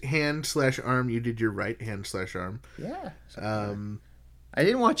left hand/arm. You did your right hand/arm. Yeah. I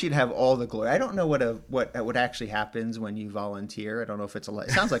didn't want you to have all the glory. I don't know what actually happens when you volunteer. I don't know if it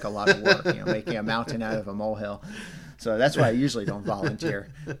sounds like a lot of work, making a mountain out of a molehill. So that's why I usually don't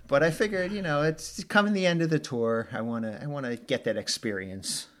volunteer. But I figured, it's coming the end of the tour. I want to get that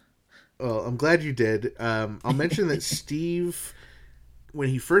experience. Well, I'm glad you did. I'll mention that Steve, when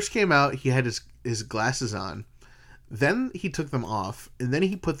he first came out, he had his glasses on. Then he took them off, and then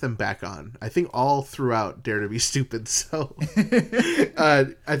he put them back on. I think all throughout Dare to Be Stupid. So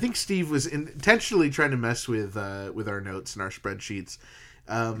I think Steve was intentionally trying to mess with our notes and our spreadsheets.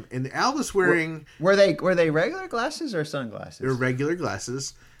 And Al was wearing... Were they regular glasses or sunglasses? They were regular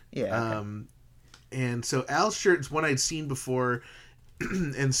glasses. Yeah. Okay. And so Al's shirt is one I'd seen before...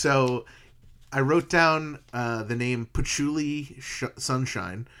 And so I wrote down the name Patchouli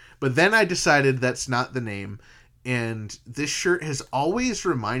Sunshine, but then I decided that's not the name. And this shirt has always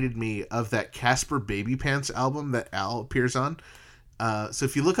reminded me of that Casper Baby Pants album that Al appears on. So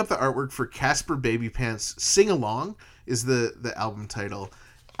if you look up the artwork for Casper Baby Pants, Sing Along is the album title.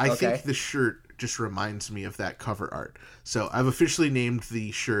 I think the shirt just reminds me of that cover art. So I've officially named the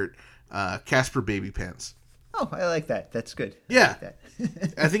shirt Casper Baby Pants. Oh, I like that. That's good. Yeah. I like that.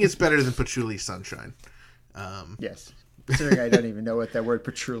 I think it's better than Patchouli Sunshine. Yes. Considering I don't even know what that word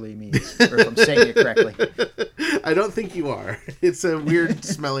patchouli means, or if I'm saying it correctly. I don't think you are. It's a weird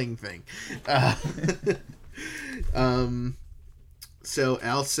smelling thing. So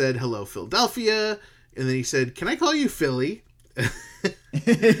Al said, hello, Philadelphia. And then he said, can I call you Philly? And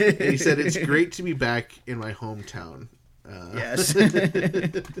he said, it's great to be back in my hometown. Yes.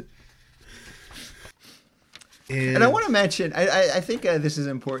 And I want to mention, I think this is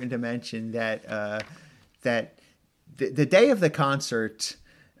important to mention that that the day of the concert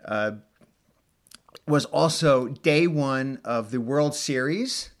was also day one of the World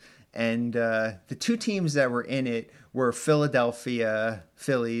Series, and the two teams that were in it were Philadelphia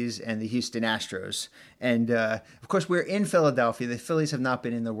Phillies and the Houston Astros. And of course, we're in Philadelphia. The Phillies have not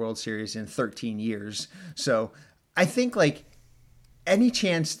been in the World Series in 13 years. So I think any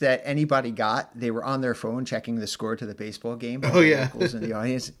chance that anybody got, they were on their phone checking the score to the baseball game. Oh yeah, locals in the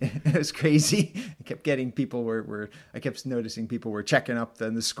audience. It was crazy. I kept getting people I kept noticing people were checking up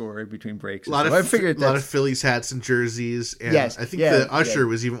the score between breaks. A lot of Phillies hats and jerseys. And yes, I think the usher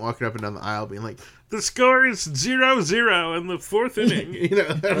was even walking up and down the aisle, being like, "The score is 0-0 in the fourth inning."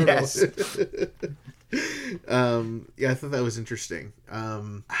 I don't know. I thought that was interesting.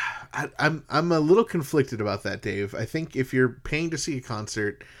 I'm a little conflicted about that, Dave. I think if you're paying to see a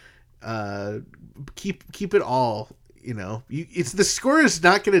concert, keep it all. It's the score is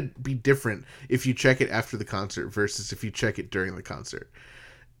not going to be different if you check it after the concert versus if you check it during the concert,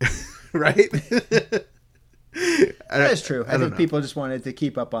 right? That's true. I think know. people just wanted to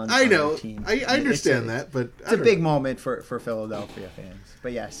keep up on. I on know. their team. I understand that, but It's a big moment for Philadelphia fans.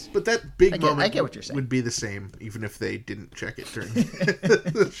 But yes, But that big moment I get what you're saying. would be the same even if they didn't check it during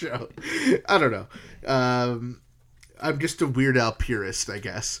the show. I don't know. I'm just a Weird Al purist, I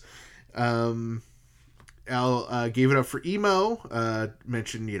guess. Al gave it up for emo.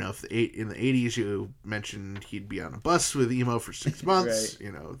 Mentioned, in the 80s, you mentioned he'd be on a bus with emo for 6 months.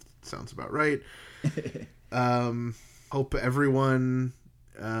 Right. Sounds about right. Hope everyone.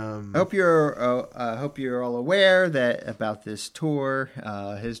 hope you're all aware that about this tour.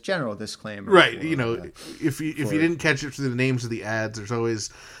 His general disclaimer, Right, for, if you didn't catch it through the names of the ads, there's always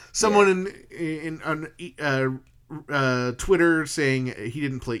someone on Twitter saying he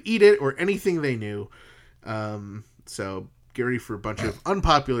didn't play "Eat It" or anything they knew. So get ready for a bunch of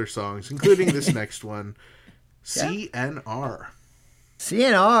unpopular songs, including this next one, CNR.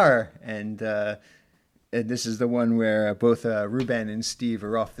 CNR, and this is the one where both Ruben and Steve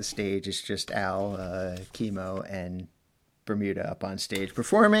are off the stage. It's just Al, Chemo, and Bermuda up on stage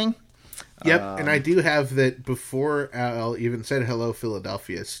performing. Yep, and I do have that before Al even said hello,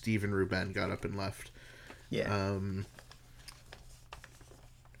 Philadelphia, Steve and Ruben got up and left. Yeah.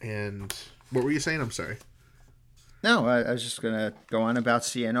 And what were you saying? I'm sorry. No, I was just going to go on about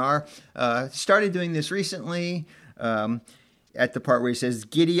CNR. Started doing this recently. At the part where he says,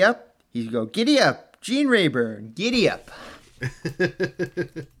 "Giddy up," he go, "Giddy up, Gene Rayburn, giddy up."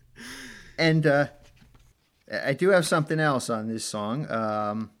 And I do have something else on this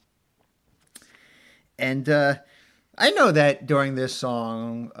song. And I know that during this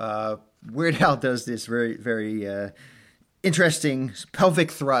song, Weird Al does this very, very interesting pelvic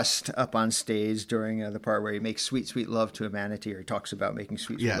thrust up on stage during the part where he makes "Sweet, Sweet Love to a Manatee," or he talks about making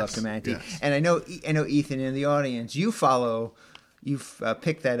 "Sweet, Sweet Love to a Manatee." Yes. And I know Ethan in the audience, you've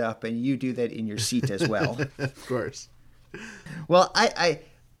picked that up and you do that in your seat as well. Of course. Well, I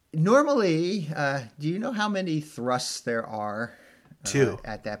normally, do you know how many thrusts there are? 2.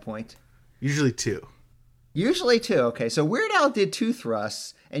 At that point? Usually 2. Usually 2. Okay, so Weird Al did 2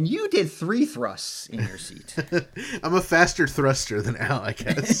 thrusts, and you did 3 thrusts in your seat. I'm a faster thruster than Al, I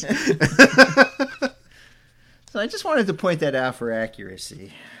guess. So I just wanted to point that out for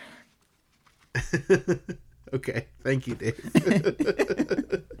accuracy. Okay, thank you, Dave.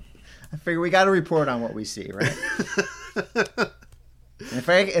 I figure we got to report on what we see, right? And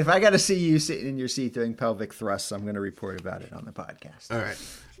if I got to see you sitting in your seat doing pelvic thrusts, I'm going to report about it on the podcast. All right.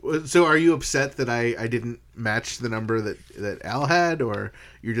 So are you upset that I didn't match the number that Al had, or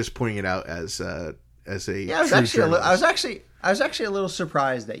you're just pointing it out as a Yeah, I was actually a little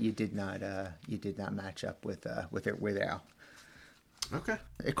surprised that you did not match up with Al. Okay.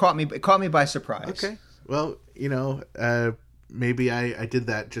 It caught me by surprise. Okay. Well, maybe I did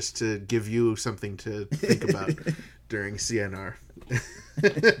that just to give you something to think about during CNR.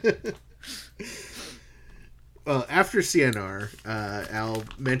 Well, after CNR, Al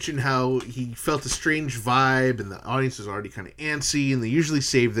mentioned how he felt a strange vibe and the audience was already kind of antsy, and they usually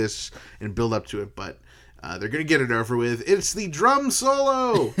save this and build up to it, but they're going to get it over with. It's the drum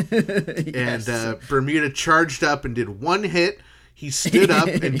solo! Yes. And Bermuda charged up and did one hit. He stood up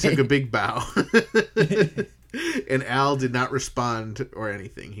and took a big bow. And Al did not respond or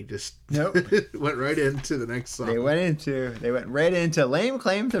anything. He just went right into the next song. They went right into "Lame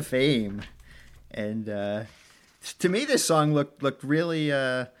Claim to Fame," and to me, this song looked really,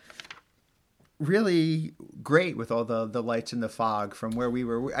 really great with all the lights and the fog from where we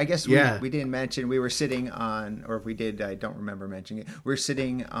were. I guess we didn't mention we were sitting on, or if we did, I don't remember mentioning it. We're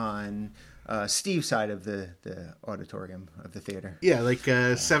sitting on Steve's side of the auditorium of the theater. Yeah, like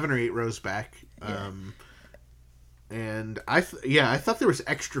 7 or 8 rows back. And I thought there was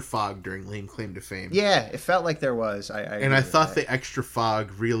extra fog during Lame Claim to Fame. Yeah, it felt like there was. I thought the extra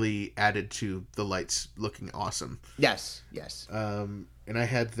fog really added to the lights looking awesome. Yes. And I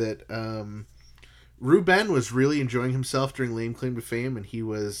had that Ruben was really enjoying himself during Lame Claim to Fame, and he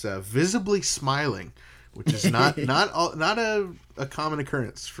was visibly smiling, which is not a common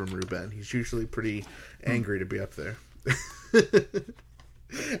occurrence from Ruben. He's usually pretty angry to be up there.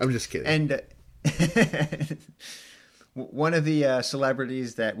 I'm just kidding. And one of the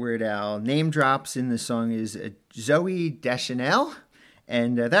celebrities that Weird Al name drops in the song is Zooey Deschanel.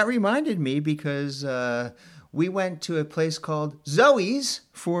 And that reminded me because we went to a place called Zoe's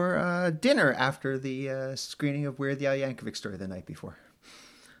for dinner after the screening of Weird Al Yankovic Story the night before.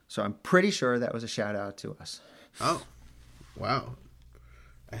 So I'm pretty sure that was a shout out to us. Oh, wow.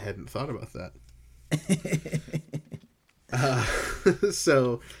 I hadn't thought about that.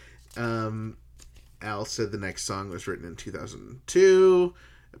 So, Al said the next song was written in 2002.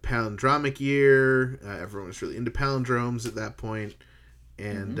 palindromic year. Everyone was really into palindromes at that point.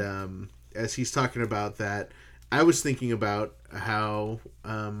 And as he's talking about that, I was thinking about how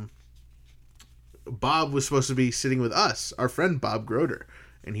Bob was supposed to be sitting with us, our friend Bob Groder,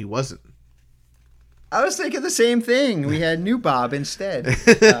 and he wasn't. I was thinking the same thing. We had new Bob instead.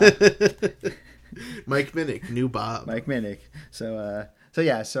 Mike Minnick, new Bob. Mike Minnick. So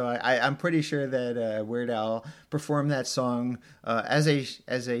I'm pretty sure that Weird Al performed that song as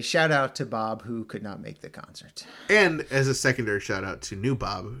a shout out to Bob, who could not make the concert, and as a secondary shout out to new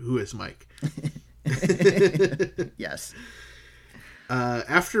Bob, who is Mike. Yes.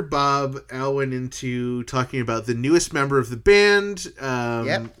 After Bob, Al went into talking about the newest member of the band.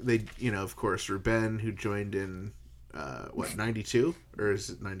 They, of course, Ruben, who joined in 92 or is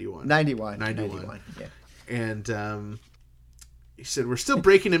it 91? 91. Yeah. And he said, we're still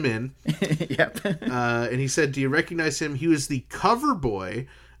breaking him in. Yep. And he said, do you recognize him? He was the cover boy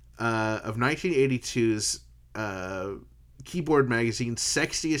of 1982's Keyboard Magazine's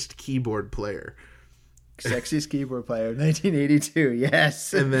Sexiest Keyboard Player. Sexiest keyboard player of 1982,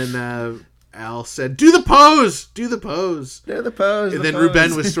 yes. And then Al said, do the pose! Do the pose! Do the pose! And then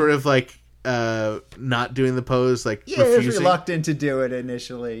Ruben was sort of like not doing the pose, like refusing. He was reluctant to do it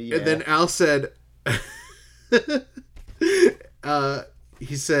initially. Yeah. And then Al said,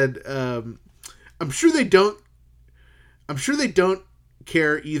 he said, I'm sure they don't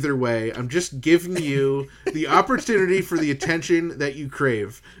care either way. I'm just giving you the opportunity for the attention that you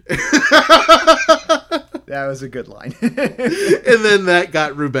crave. That was a good line. And then that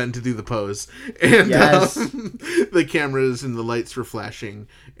got Ruben to do the pose. And yes. The cameras and the lights were flashing.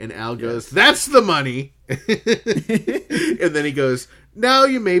 And Al goes, that's the money. And then he goes, now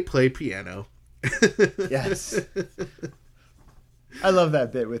you may play piano. Yes. I love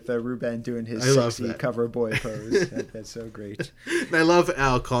that bit with Ruben doing his sexy cover boy pose. That's so great. And I love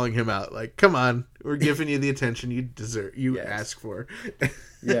Al calling him out. Like, come on, we're giving you the attention you deserve, ask for.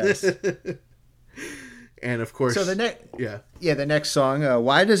 Yes. And of course, so the next song.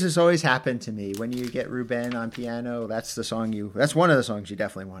 Why does this always happen to me? When you get Ruben on piano, that's the song that's one of the songs you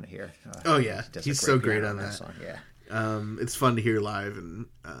definitely want to hear. He's so great on that song. Yeah. It's fun to hear live, and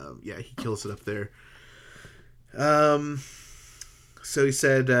he kills it up there. So he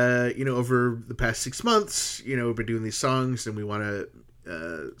said, over the past 6 months, we've been doing these songs, and we want to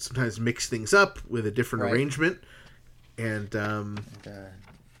sometimes mix things up with a different arrangement. And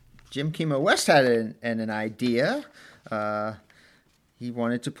Jim Kimo West had an idea. He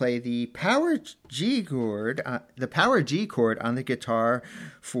wanted to play the power G chord on the guitar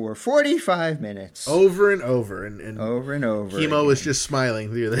for 45 minutes, over and over, and over and over. Kimo was just smiling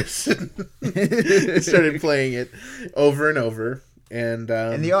through this. Started playing it over and over. And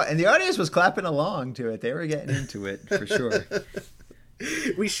the audience was clapping along to it. They were getting into it for sure.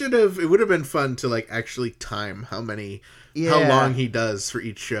 It would have been fun to actually time how long he does for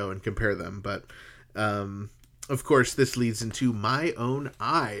each show and compare them. But of course, this leads into My Own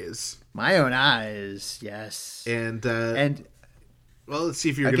Eyes. My Own Eyes, yes. And well, let's see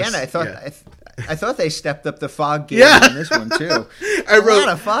if you're again. Gonna, I thought they stepped up the fog game in this one too. A lot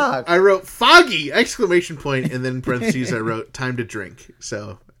of fog. I wrote foggy ! And then in parentheses I wrote time to drink.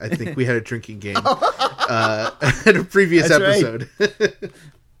 So I think we had a drinking game at a previous episode. Right.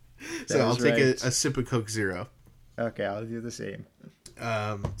 So I'll take a sip of Coke Zero. Okay, I'll do the same.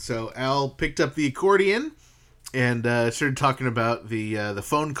 So Al picked up the accordion and started talking about the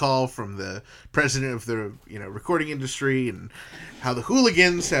phone call from the president of the recording industry and how the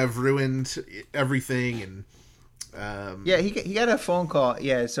hooligans have ruined everything. And he got a phone call.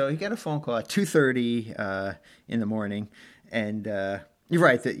 Yeah, so he got a phone call at 2:30 in the morning, and you're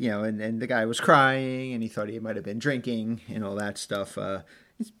right that and the guy was crying and he thought he might have been drinking and all that stuff.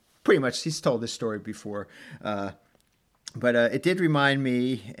 He's told this story before. But it did remind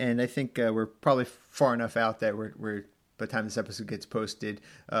me, and I think we're probably far enough out that we're by the time this episode gets posted,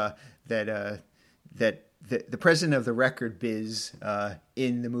 that the president of the record biz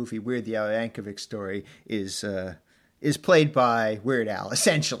in the movie Weird the Al Yankovic Story is played by Weird Al,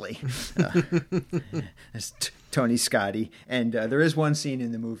 essentially. It's Tony Scotti. And there is one scene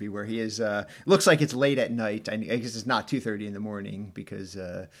in the movie where he is looks like it's late at night. I guess it's not 2:30 in the morning because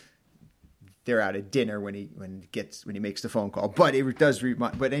they're out at dinner when he makes the phone call. But it does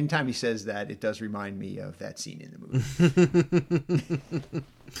but anytime he says that, it does remind me of that scene in the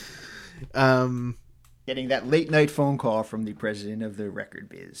movie. Getting that late night phone call from the president of the record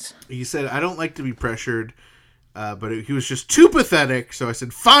biz. He said, I don't like to be pressured, but he was just too pathetic. So I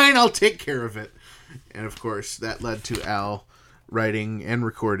said, fine, I'll take care of it. And of course, that led to Al writing and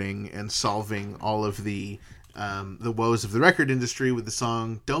recording and solving all of the the woes of the record industry with the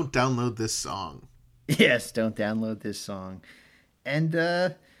song "Don't Download This Song." Yes, don't download this song.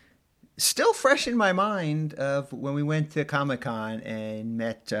 And still fresh in my mind of when we went to Comic-Con and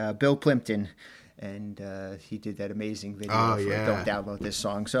met Bill Plimpton. And he did that amazing video for "Don't Download This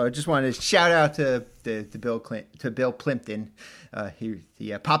Song." So I just wanted to shout out to Bill Plimpton.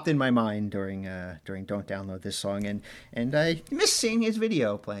 He popped in my mind during "Don't Download This Song," and I miss seeing his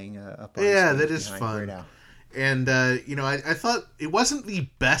video playing up on Yeah, stage that is behind fun. Weird Al. And, I thought it wasn't the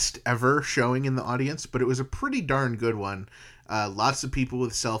best ever showing in the audience, but it was a pretty darn good one. Lots of people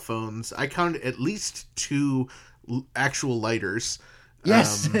with cell phones. I counted at least 2 actual lighters.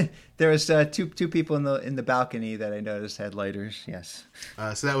 Yes, there was two people in the balcony that I noticed had lighters. Yes,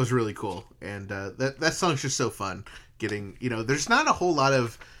 so that was really cool. And that song's just so fun. Getting, there's not a whole lot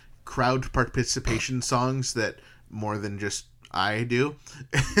of crowd participation songs that more than just I do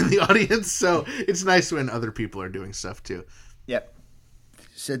in the audience, so it's nice when other people are doing stuff too. Yep.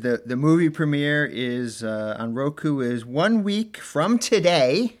 So the movie premiere is on Roku is 1 week from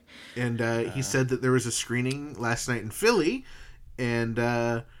today. And he said that there was a screening last night in Philly, and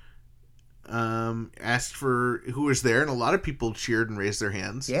asked for who was there, and a lot of people cheered and raised their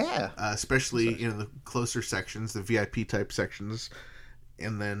hands. Yeah. Especially the closer sections, the VIP type sections.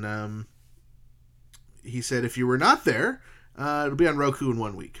 And then he said if you were not there, it'll be on Roku in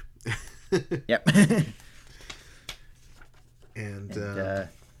 1 week. Yep. And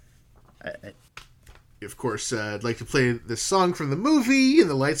I of course, I'd like to play this song from the movie, and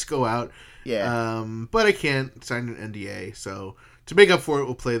the lights go out. Yeah. But I can't sign an NDA, so to make up for it,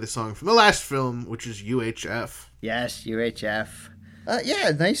 we'll play the song from the last film, which is UHF. Yes, UHF.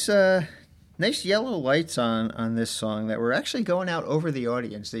 Yeah, nice yellow lights on this song that were actually going out over the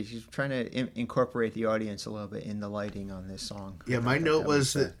audience. He's trying to incorporate the audience a little bit in the lighting on this song. Yeah, my note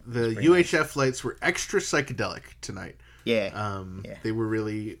was that the UHF lights were extra psychedelic tonight. Yeah. They were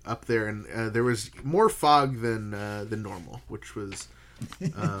really up there, and there was more fog than normal, which was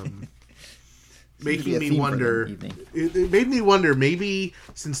making me wonder. It made me wonder, maybe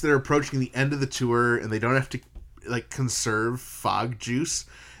since they're approaching the end of the tour and they don't have to conserve fog juice,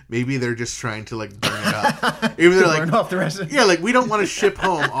 maybe they're just trying to burn it up. Maybe they're burn off the rest of it. Yeah, we don't want to ship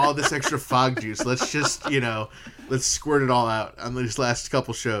home all this extra fog juice. Let's just let's squirt it all out on these last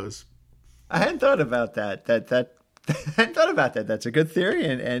couple shows. I hadn't thought about that. I hadn't thought about that. That's a good theory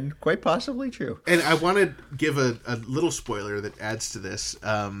and quite possibly true. And I want to give a little spoiler that adds to this.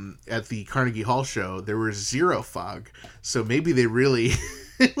 At the Carnegie Hall show, there was 0 fog. So maybe they really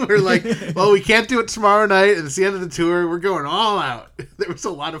were like, well, we can't do it tomorrow night. And it's the end of the tour. We're going all out. There was a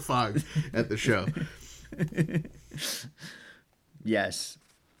lot of fog at the show. Yes.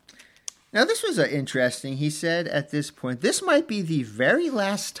 Now, this was interesting. He said at this point, this might be the very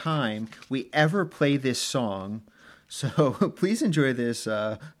last time we ever play this song. So please enjoy this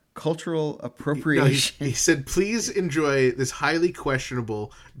cultural appropriation. No, he said, please enjoy this highly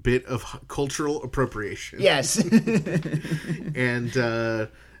questionable bit of cultural appropriation. Yes. And,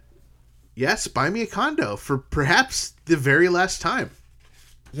 yes, buy me a condo for perhaps the very last time.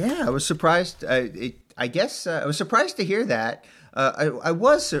 Yeah, I was surprised. I guess I was surprised to hear that. I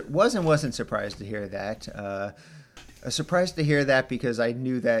wasn't surprised to hear that. I was surprised to hear that because I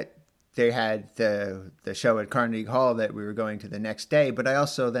knew that they had the show at Carnegie Hall that we were going to the next day. But I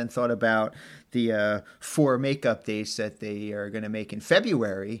also then thought about the 4 makeup dates that they are going to make in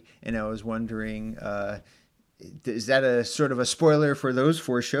February. And I was wondering, is that a sort of a spoiler for those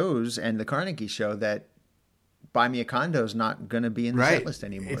 4 shows and the Carnegie show that Buy Me a Condo is not going to be in the set list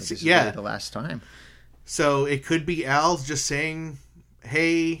anymore? This is really the last time. So it could be Al just saying,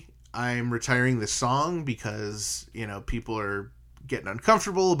 hey, I'm retiring this song because, people are getting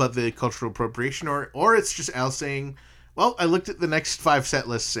uncomfortable about the cultural appropriation, or it's just Al saying, well, I looked at the next 5 set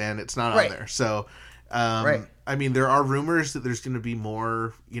lists and it's not on there. So, I mean, there are rumors that there's going to be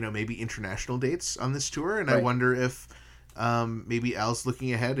more, maybe international dates on this tour. And I wonder if maybe Al's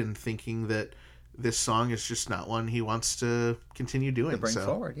looking ahead and thinking that this song is just not one he wants to continue doing. To bring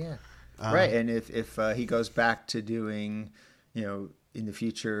forward, yeah. Right. And if he goes back to doing, in the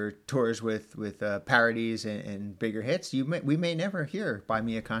future tours with parodies and bigger hits, we may never hear "Buy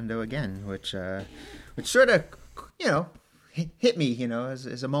Me a Condo" again, which sort of hit me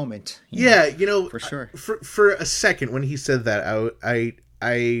as a moment. For sure. For a second when he said that,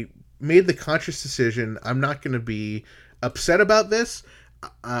 I made the conscious decision I'm not going to be upset about this.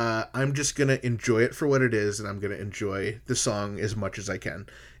 I'm just going to enjoy it for what it is, and I'm going to enjoy the song as much as I can.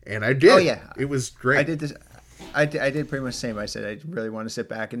 And I did. Oh yeah, it was great. I did this. I did pretty much the same. I said I really want to sit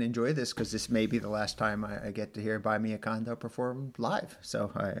back and enjoy this because this may be the last time I get to hear Buy Me a Condo perform live.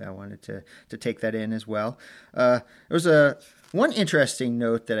 So I wanted to take that in as well. There was one interesting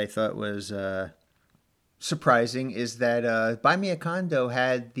note that I thought was surprising is that Buy Me a Condo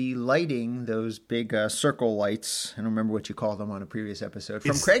had the lighting, those big circle lights. I don't remember what you called them on a previous episode,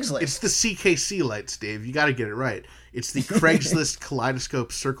 from Craigslist. It's the CKC lights, Dave. You got to get it right. It's the Craigslist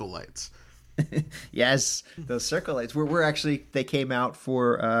Kaleidoscope circle lights. Yes, those circle lights were actually, they came out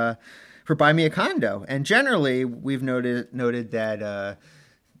for Buy Me a Condo, and generally we've noted that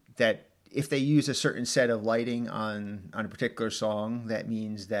that if they use a certain set of lighting on a particular song, that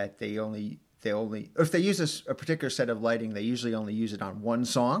means that they only if they use a particular set of lighting, they usually only use it on one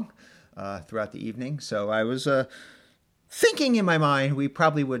song throughout the evening. So I was thinking in my mind we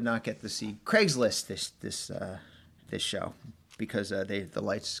probably would not get to see Craigslist this show, because the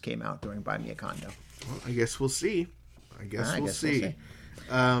lights came out during Buy Me a Condo. Well, I guess we'll see. I guess we'll see.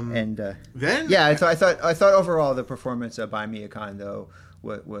 And then, yeah, I thought overall the performance of Buy Me a Condo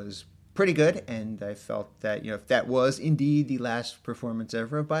was pretty good, and I felt that if that was indeed the last performance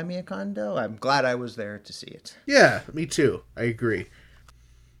ever of Buy Me a Condo, I'm glad I was there to see it. Yeah, me too. I agree.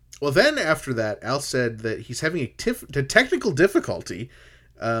 Well, then after that, Al said that he's having a technical difficulty.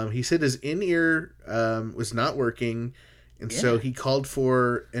 He said his in-ear was not working. And so he called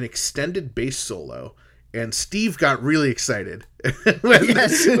for an extended bass solo, and Steve got really excited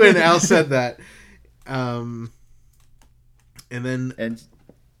when Al said that. And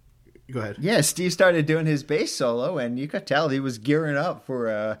go ahead. Yeah, Steve started doing his bass solo, and you could tell he was gearing up for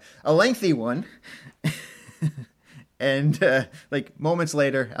a lengthy one. And like moments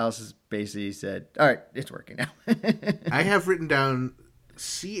later, Al basically said, "All right, it's working now." I have written down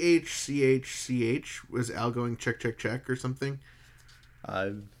CH. Was Al going check or something?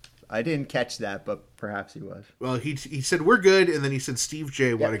 I didn't catch that, but perhaps he was. Well, he said we're good, and then he said Steve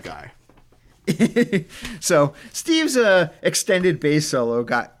J. What a guy. So Steve's extended bass solo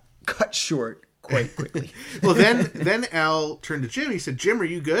got cut short quite quickly. Well, then Al turned to Jim. He said, "Jim, are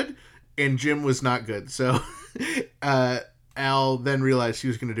you good?" And Jim was not good. So Al then realized he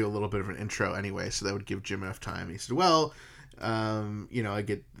was going to do a little bit of an intro anyway, so that would give Jim enough time. He said, "Well, I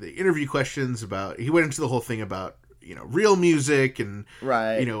get the interview questions about." He went into the whole thing about real music and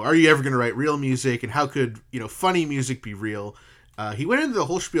right. Are you ever going to write real music, and how could funny music be real? He went into the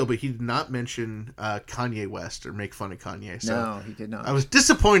whole spiel, but he did not mention Kanye West or make fun of Kanye. So no, he did not. I was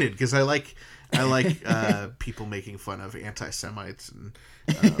disappointed because I like people making fun of anti-Semites and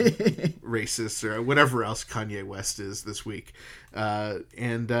racists or whatever else Kanye West is this week,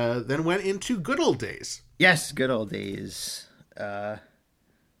 and then went into Good Old Days. Yes, Good Old Days.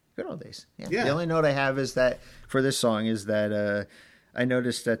 Good Old Days. Yeah. The only note I have is that for this song is that I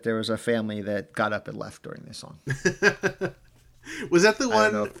noticed that there was a family that got up and left during this song. Was that the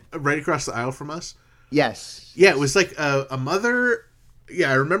one right across the aisle from us? Yes. Yeah, it was like a mother.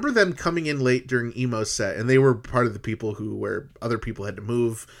 Yeah, I remember them coming in late during Emo's set, and they were part of the people where other people had to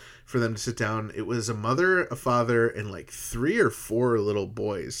move for them to sit down. It was a mother, a father, and like 3 or 4 little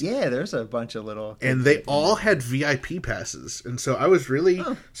boys. Yeah, there's a bunch of little kids. And they all had VIP passes. And so I was really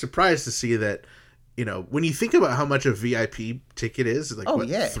surprised to see that, when you think about how much a VIP ticket is, like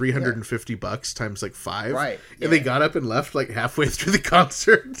 $350 times like 5. Right. Yeah. And they got up and left like halfway through the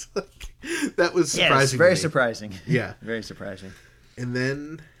concert. That was surprising. Very surprising. Yeah. Very surprising. And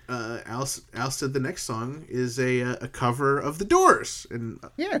then Al said the next song is a cover of The Doors. And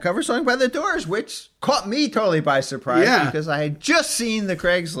a cover song by The Doors, which caught me totally by surprise because I had just seen the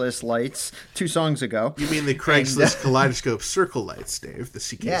Craigslist lights 2 songs ago. You mean the Craigslist Kaleidoscope circle lights, Dave? The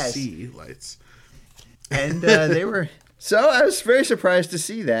CKC lights. And they were... So I was very surprised to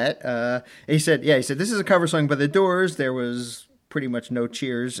see that. He said, this is a cover song by The Doors. There was pretty much no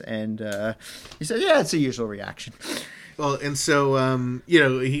cheers. And he said, it's a usual reaction. Well, and so,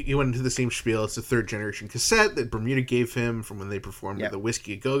 he went into the same spiel. It's a 3rd generation cassette that Bermuda gave him from when they performed at the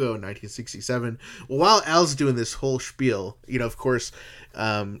Whiskey A Go-Go in 1967. Well, while Al's doing this whole spiel, of course,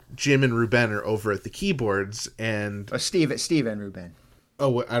 Jim and Ruben are over at the keyboards. And Steve and Ruben.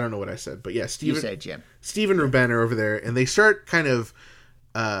 Oh, I don't know what I said, but yeah, You said Jim. Steve and Ruben are over there, and they start kind of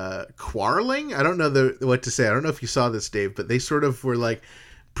quarreling. I don't know what to say. I don't know if you saw this, Dave, but they sort of were like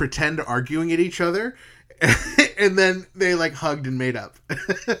pretend arguing at each other. And then they like hugged and made up.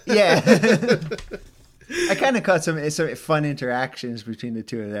 Yeah. I kind of caught some fun interactions between the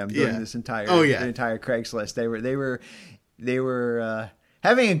two of them during this entire Craigslist. They were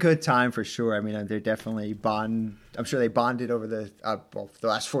having a good time for sure. I mean, they're definitely I'm sure they bonded over the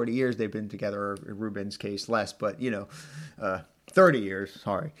last 40 years they've been together, or in Ruben's case less, but 30 years,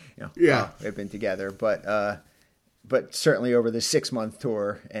 sorry. They've been together, but but certainly over the 6-month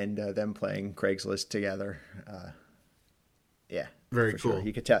tour and them playing Craigslist together. Yeah. Very for cool. Sure.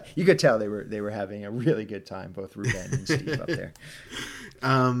 You could tell they were having a really good time, both Ruben and Steve up there.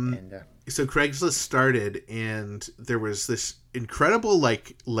 So Craigslist started, and there was this incredible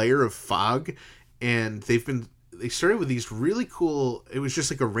like layer of fog, and they started with these really cool. It was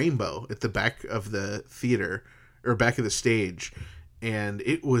just like a rainbow at the back of the theater or back of the stage, and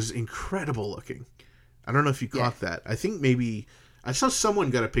it was incredible looking. I don't know if you caught that. I think maybe I saw someone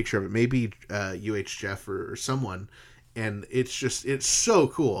got a picture of it. Maybe Jeff or someone. And it's so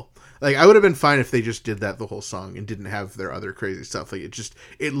cool. Like, I would have been fine if they just did that the whole song and didn't have their other crazy stuff. Like,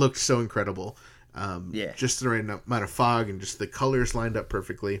 it looked so incredible. Just the right amount of fog and just the colors lined up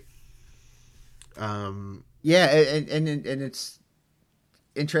perfectly. And it's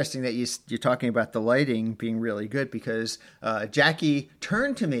interesting that you're talking about the lighting being really good, because Jackie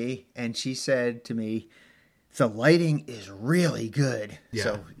turned to me and she said to me, "The lighting is really good." Yeah.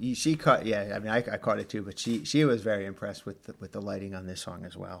 So she caught. Yeah, I mean, I caught it too, but she was very impressed with the lighting on this song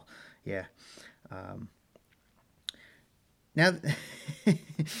as well. Yeah. Now, I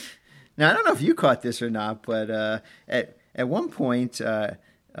don't know if you caught this or not, but at one point,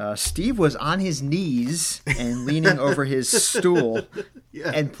 Steve was on his knees and leaning over his stool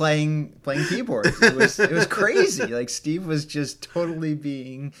and playing keyboards. It was crazy. Like, Steve was just totally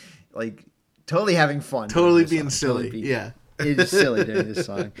being like. Totally having fun. Totally being silly. Yeah. It is silly during this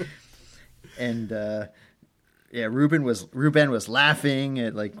song. And Ruben was laughing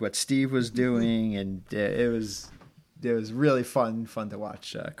at like what Steve was doing, and it was really fun to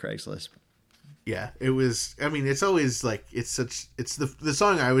watch Craigslist. Yeah, it was. I mean, it's always like it's the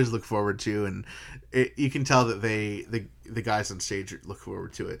song I always look forward to, and you can tell that the guys on stage look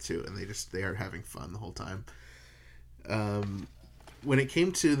forward to it too, and they are having fun the whole time. When it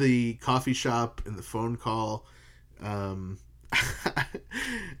came to the coffee shop and the phone call, I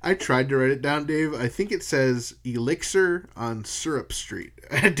tried to write it down, Dave. I think it says Elixir on Syrup Street.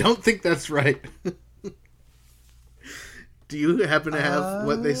 I don't think that's right. Do you happen to have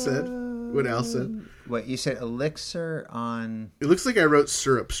what they said? What Al said? What you said? Elixir on. It looks like I wrote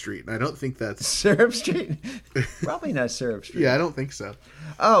Syrup Street, and I don't think that's Syrup Street. Probably not Syrup Street. Yeah, I don't think so.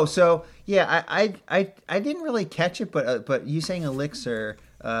 Oh, so yeah, I didn't really catch it, but you saying Elixir,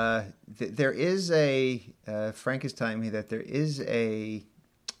 there is a Frank is telling me that there is a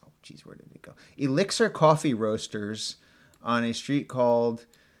where did it go? Elixir Coffee Roasters on a street called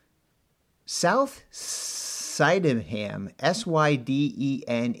South Sydenham,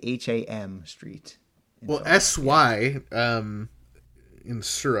 Sydenham Street. Well, SY in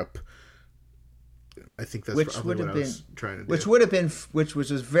syrup. I think that's probably what I was trying to do. Which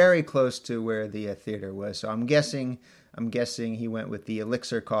was very close to where the theater was. So I'm guessing he went with the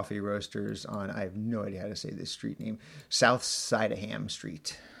Elixir Coffee Roasters on. I have no idea how to say this street name. South Sydenham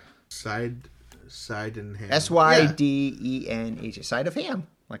Street. Sydenham. Sydenham. Side of ham,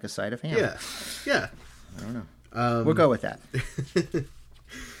 like a side of ham. Yeah. I don't know. We'll go with that.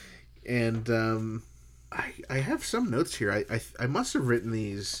 And I have some notes here. I must have written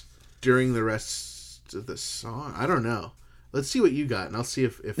these during the rest of the song. I don't know. Let's see what you got, and I'll see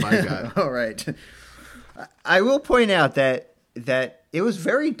if I got. All right. I will point out that it was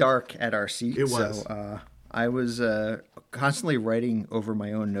very dark at our seat. It was. So I was constantly writing over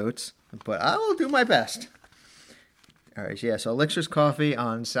my own notes, but I will do my best. All right. Yeah. So Elixir's Coffee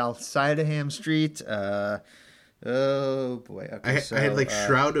on South Sydenham Street. Oh boy! Okay, I had like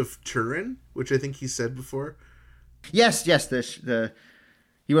Shroud of Turin, which I think he said before. Yes. The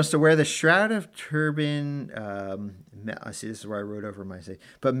he wants to wear the Shroud of Turin. I see. This is where I wrote over my say.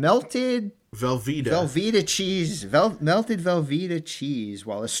 But melted Velveeta cheese, melted Velveeta cheese,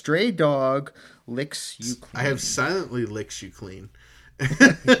 while a stray dog licks you clean. I have silently licks you clean,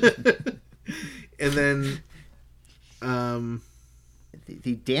 and then.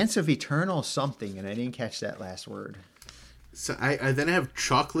 The dance of eternal something, and I didn't catch that last word. So I then have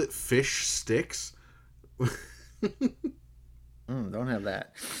chocolate fish sticks. Don't have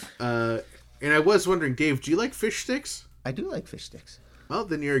that. And I was wondering, Dave, do you like fish sticks? I do like fish sticks. Well,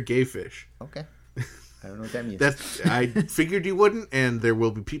 then you're a gay fish. Okay. I don't know what that means. I figured you wouldn't, and there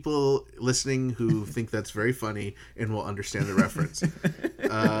will be people listening who think that's very funny and will understand the reference.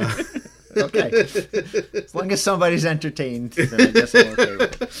 Okay. As long as somebody's entertained, then I guess I'm okay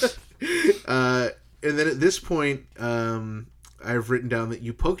with it. And then at this point, I've written down that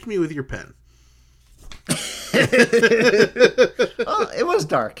you poked me with your pen. Oh, it was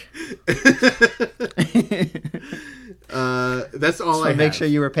dark. That's all I have. Make sure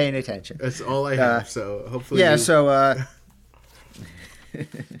you were paying attention. That's all I have. So hopefully, yeah. So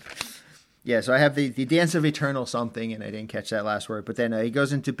Yeah, so I have the Dance of Eternal something, and I didn't catch that last word. But then he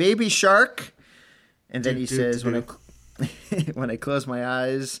goes into Baby Shark, and then he says, when I close my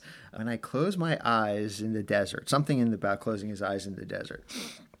eyes in the desert, something about closing his eyes in the desert.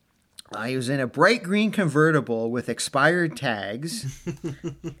 He was in a bright green convertible with expired tags,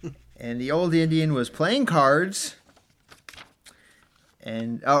 and the old Indian was playing cards.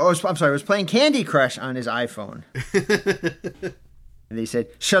 And was playing Candy Crush on his iPhone. And they said,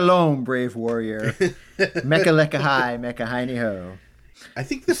 "Shalom, brave warrior, Mecca lecca hi, Mecca hiney ho." I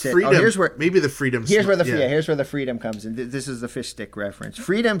think the freedom. Maybe the freedom. Here's where the freedom comes in. This is the fish stick reference.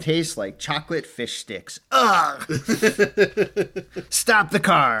 Freedom tastes like chocolate fish sticks. Ugh! Stop the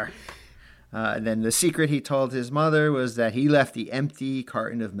car. And then the secret he told his mother was that he left the empty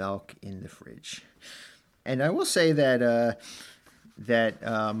carton of milk in the fridge. And I will say that I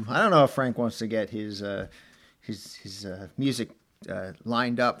don't know if Frank wants to get his music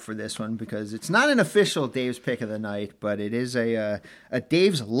lined up for this one, because it's not an official Dave's pick of the night, but it is a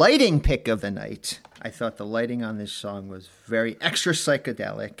Dave's lighting pick of the night. I thought the lighting on this song was very extra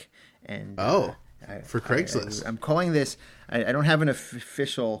psychedelic, and for Craigslist, I'm calling this. I don't have an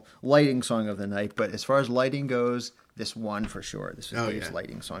official lighting song of the night, but as far as lighting goes, this one for sure. This is Dave's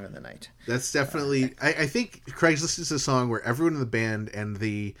lighting song of the night. That's definitely. I think Craigslist is a song where everyone in the band and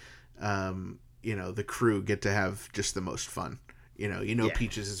the the crew get to have just the most fun.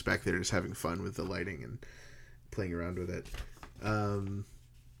 Peaches is back there just having fun with the lighting and playing around with it.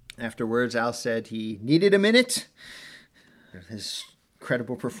 Afterwards, Al said he needed a minute. His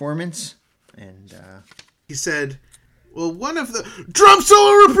incredible performance, and he said, "Well, one of the drum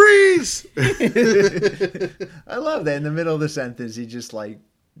solo reprise." I love that in the middle of the sentence, he just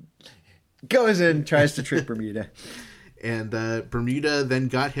goes in and tries to trick Bermuda. And Bermuda then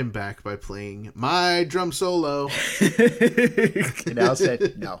got him back by playing My Drum Solo. And Al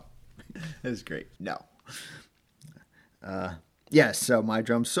said, no. That was great. No. Yes, so My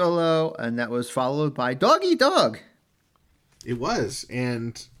Drum Solo, and that was followed by Dog Eat Dog. It was,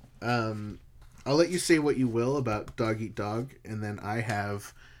 and I'll let you say what you will about Dog Eat Dog, and then I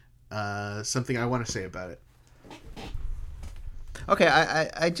have something I want to say about it. Okay,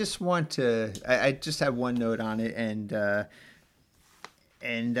 I just want to. I just have one note on it, and I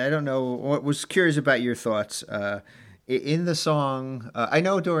don't know. Was curious about your thoughts in the song. I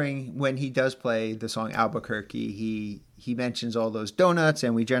know when he does play the song Albuquerque, he mentions all those donuts,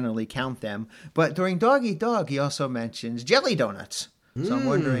 and we generally count them. But during Dog Eat Dog, he also mentions jelly donuts. So I'm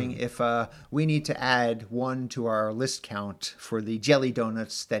wondering if we need to add one to our list count for the jelly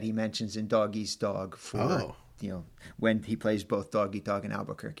donuts that he mentions in Dog Eat Dog for. When he plays both Dog Eat Dog and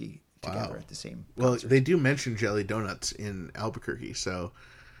Albuquerque together at the same concert. Well, they do mention jelly donuts in Albuquerque, so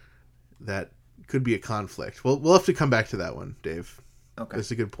that could be a conflict. We'll have to come back to that one, Dave. Okay.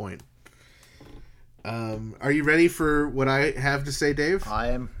 That's a good point. Are you ready for what I have to say, Dave?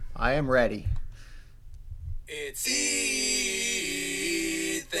 I am ready. It's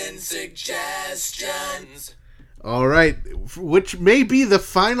Ethan Suggestions. All right, which may be the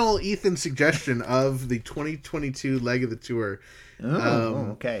final Ethan suggestion of the 2022 leg of the tour.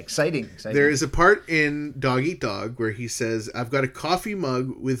 Okay. Exciting. There is a part in Dog Eat Dog where he says, "I've got a coffee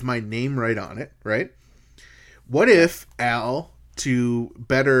mug with my name right on it," right? What if, Al, to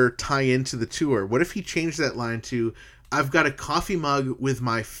better tie into the tour, what if he changed that line to, "I've got a coffee mug with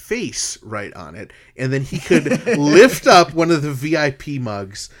my face right on it," and then he could lift up one of the VIP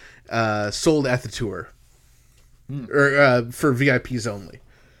mugs sold at the tour. Or for VIPs only.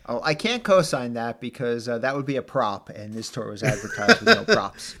 Oh, I can't co-sign that because that would be a prop, and this tour was advertised with no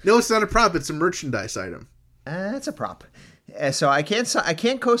props. No, it's not a prop; it's a merchandise item. That's a prop. So I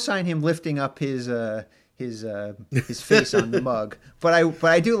can't co-sign him lifting up his face on the mug. But I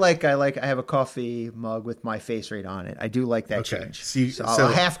have a coffee mug with my face right on it. I do like that change. So I'll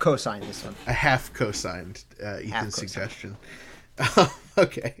half co-sign this one. A half co-signed Ethan's suggestion.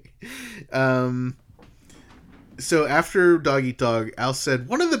 Okay. So after Dog Eat Dog, Al said,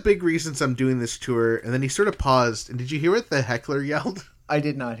 "One of the big reasons I'm doing this tour," and then he sort of paused. And did you hear what the heckler yelled? I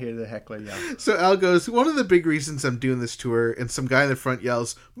did not hear the heckler yell. So Al goes, "One of the big reasons I'm doing this tour," and some guy in the front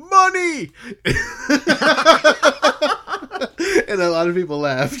yells, "Money!" And a lot of people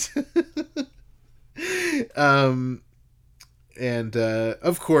laughed. And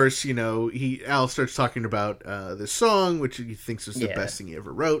of course, Al starts talking about this song, which he thinks is the best thing he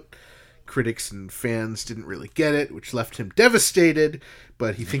ever wrote. Critics and fans didn't really get it, which left him devastated,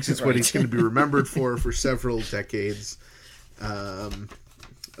 but he thinks it's what he's going to be remembered for several decades. Of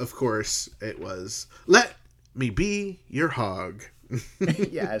course, it was "Let Me Be Your Hog."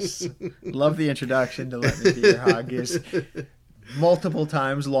 Yes. Love the introduction to "Let Me Be Your Hog." multiple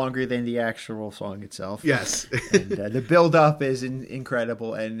times longer than the actual song itself. Yes. And the build-up is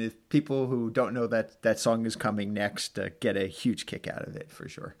incredible, and if people who don't know that song is coming next get a huge kick out of it, for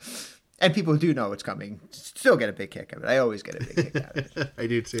sure. And people who do know it's coming still get a big kick out of it. I always get a big kick out of it. I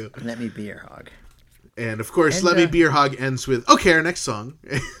do too. Let me be your hog. And of course, And, Let Me Be Your Hog ends with, okay, our next song.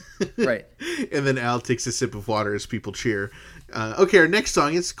 Right. And then Al takes a sip of water as people cheer. Okay, our next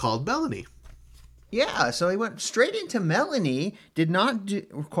song is called Melanie. Yeah, so he went straight into Melanie, did not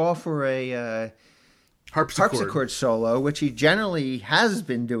call for a harpsichord solo, which he generally has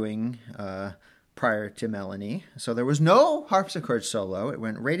been doing prior to Melanie. So there was no harpsichord solo. It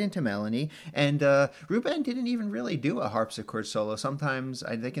went right into Melanie. And Ruben didn't even really do a harpsichord solo. Sometimes,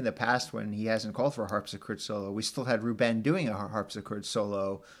 I think in the past when he hasn't called for a harpsichord solo, we still had Ruben doing a harpsichord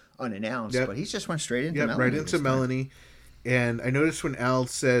solo unannounced. Yep. But he just went straight into Yep, Melanie. right into Melanie. And I noticed when Al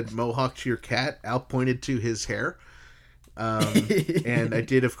said mohawk to your cat, Al pointed to his hair. And I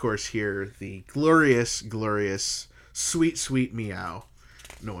did, of course, hear the glorious, glorious, sweet, sweet meow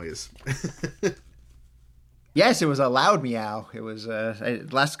noise. Yes, it was a loud meow. It was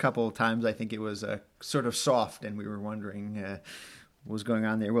last couple of times. I think it was sort of soft, and we were wondering what was going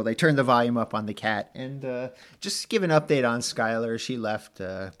on there. Well, they turned the volume up on the cat, and just give an update on Skylar. She left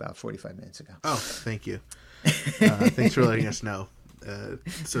about 45 minutes ago. Oh, thank you. Thanks for letting us know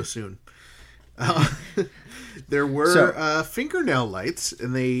so soon. There were fingernail lights,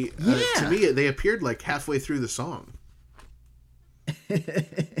 and they to me they appeared like halfway through the song.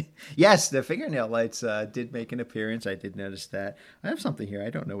 Yes, the fingernail lights did make an appearance. I did notice that. I have something here. I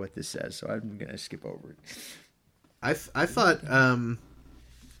don't know what this says, so I'm going to skip over it. I thought,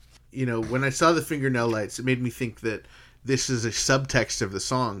 when I saw the fingernail lights, it made me think that this is a subtext of the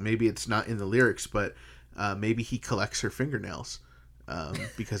song. Maybe it's not in the lyrics, but maybe he collects her fingernails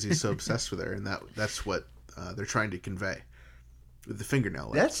because he's so obsessed with her, and that's what they're trying to convey with the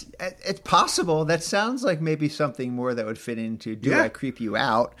fingernail lights. It's possible. That sounds like maybe something more that would fit into "Do I Creep You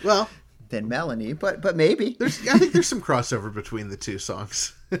Out?" Well, than Melanie, but maybe I think there's some crossover between the two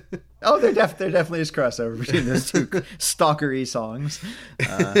songs. Oh, there definitely is crossover between those two stalkery songs.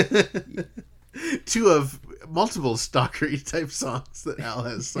 Two of multiple stalkery type songs that Al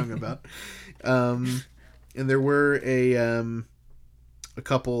has sung about. And there were a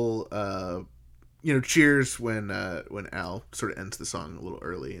couple cheers when Al sort of ends the song a little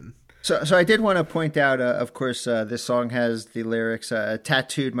early. And so I did want to point out, of course, this song has the lyrics,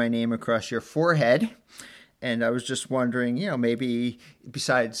 tattooed my name across your forehead. And I was just wondering, maybe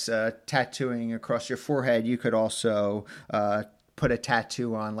besides tattooing across your forehead, you could also put a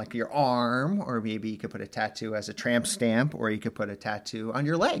tattoo on like your arm, or maybe you could put a tattoo as a tramp stamp, or you could put a tattoo on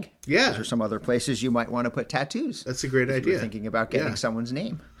your leg. Yeah. Those are some other places you might want to put tattoos. That's a great idea. You're thinking about getting someone's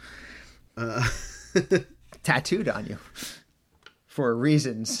name tattooed on you for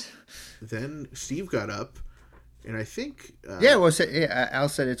reasons. Then Steve got up, and I think Al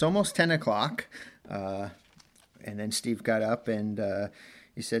said it's almost 10 o'clock, and then Steve got up and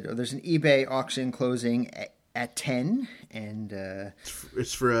he said, there's an eBay auction closing at 10, and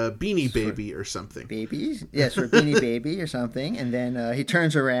it's for a Beanie Baby or something. Babies, yes, for a Beanie Baby or something. And then he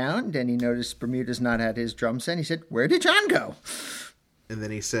turns around and he noticed Bermuda's not at his drum set. He said, "Where did John go?" And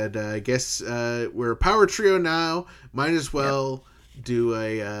then he said, "I guess we're a power trio now. Might as well do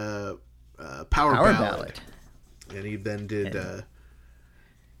a power ballad." And he then did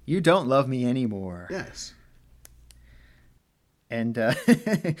 "You Don't Love Me Anymore." Yes. And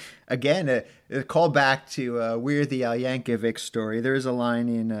again, a callback to We're the Al Yankovic story. There is a line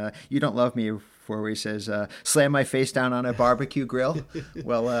in "You Don't Love Me" where he says, "Slam my face down on a barbecue grill."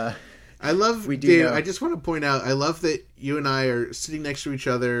 Well, I love, Dave, I just want to point out, I love that you and I are sitting next to each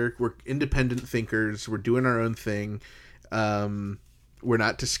other. We're independent thinkers. We're doing our own thing. We're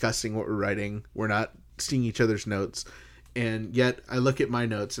not discussing what we're writing. We're not seeing each other's notes. And yet I look at my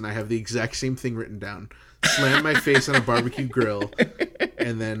notes and I have the exact same thing written down. Slam my face on a barbecue grill.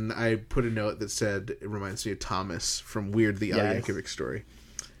 And then I put a note that said, it reminds me of Thomas from Weird, the Al Yankovic story.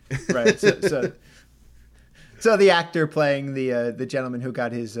 Right. So the actor playing the gentleman who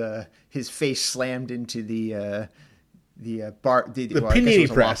got his face slammed into the panini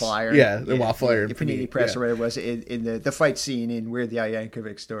press. Waffle iron. Yeah, the waffle iron. The panini press, or whatever it was, in the fight scene in Weird, the Al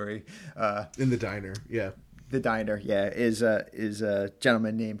Yankovic story. In the diner, yeah. The diner, is a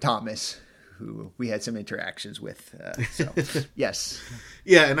gentleman named Thomas, who we had some interactions with. So, yes.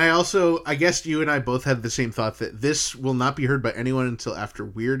 Yeah, and I guess you and I both had the same thought that this will not be heard by anyone until after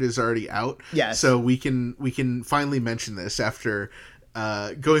Weird is already out. Yes. So we can finally mention this after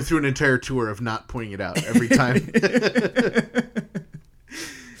going through an entire tour of not pointing it out every time.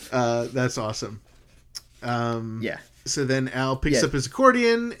 That's awesome. Yeah. So then Al picks up his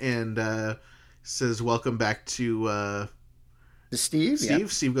accordion and says, "Welcome back to Steve." Steve." Yep.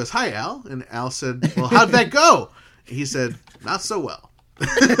 Steve goes, "Hi, Al," and Al said, "Well, how'd that go?" He said, "Not so well."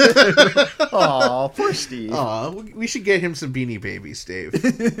 Oh, poor Steve. Aw, we should get him some Beanie Babies, Dave.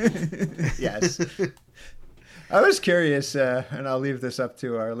 Yes. I was curious, and I'll leave this up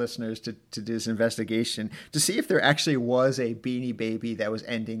to our listeners to do this investigation, to see if there actually was a Beanie Baby that was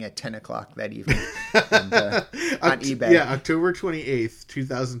ending at 10 o'clock that evening and, on eBay. Yeah, October 28th,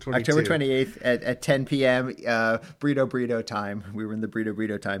 2022. October 28th at 10 p.m. Burrito time. We were in the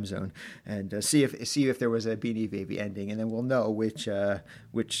Burrito time zone, and see if there was a Beanie Baby ending, and then we'll know which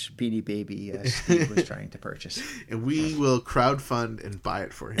Beanie Baby Steve was trying to purchase. And we will crowdfund and buy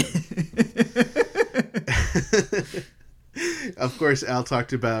it for him. Of course, Al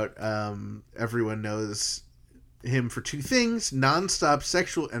talked about everyone knows him for two things: nonstop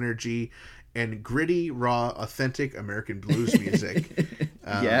sexual energy and gritty, raw, authentic American blues music.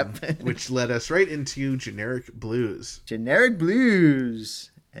 Yep. Which led us right into Generic Blues. Generic Blues.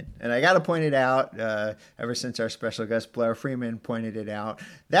 And I got to point it out, ever since our special guest Blair Freeman pointed it out,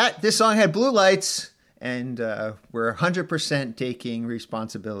 that this song had blue lights, and we're 100% taking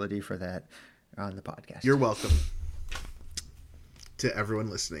responsibility for that on the podcast. You're welcome to everyone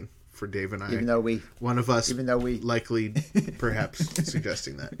listening, for Dave and I. Even though we likely perhaps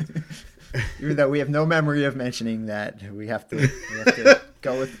suggesting that. Even though we have no memory of mentioning that, we have to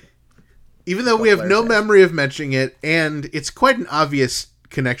go with. Even though we have no memory of mentioning it, and it's quite an obvious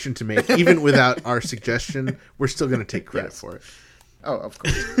connection to make, even without our suggestion, we're still going to take credit for it. Oh, of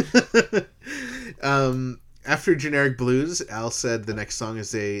course. After Generic Blues, Al said the next song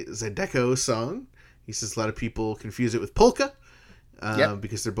is a Zydeco song. He says a lot of people confuse it with polka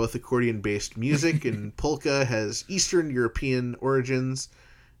because they're both accordion-based music, and polka has Eastern European origins.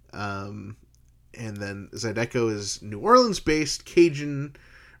 And then Zydeco is New Orleans-based Cajun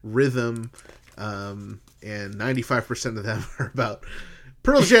rhythm, and 95% of them are about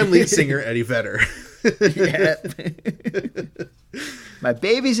Pearl Jam lead singer Eddie Vedder. Yeah. My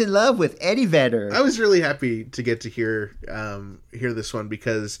baby's in love with Eddie Vedder. I was really happy to get to hear this one,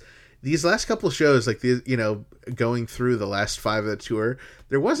 because these last couple of shows, like going through the last 5 of the tour,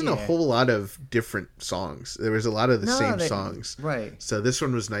 there wasn't a whole lot of different songs. There was a lot of the same songs, right? So this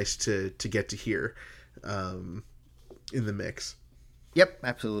one was nice to get to hear in the mix. Yep,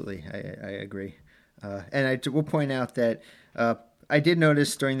 absolutely, I agree. And I will point out that I did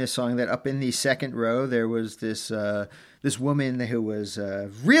notice during this song that up in the second row there was this woman who was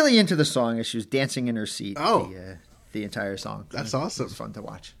really into the song, as she was dancing in her seat. The entire song. That's awesome. It was fun to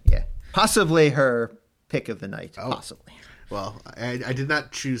watch. Yeah, possibly her pick of the night. Possibly. Well, I did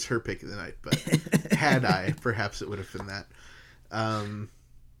not choose her pick of the night, but had I, perhaps it would have been that.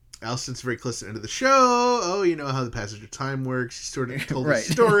 Alston's very close to the end of the show. Oh, you know how the passage of time works. He sort of told a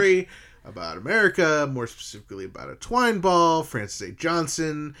story about America, more specifically about a twine ball. Francis A.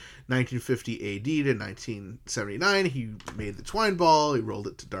 Johnson, 1950 AD to 1979. He made the twine ball. He rolled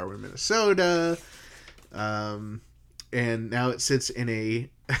it to Darwin, Minnesota. And now it sits in a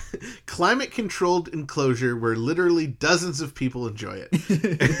climate-controlled enclosure where literally dozens of people enjoy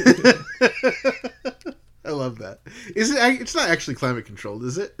it. I love that. Is it? It's not actually climate-controlled,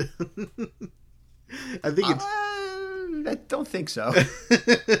 is it? I think it's... I don't think so.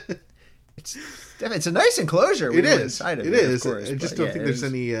 It's a nice enclosure. It is. Inside of it is. Of course, I just don't think there's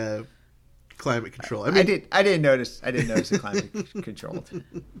any climate control. I didn't notice the climate controlled.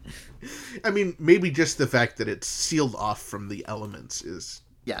 I mean, maybe just the fact that it's sealed off from the elements is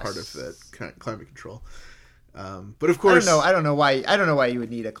part of the climate control. But of course, I don't know why you would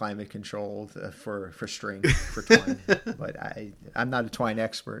need a climate controlled for string for twine. But I'm not a twine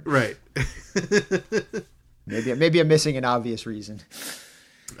expert. Right. Maybe I'm missing an obvious reason.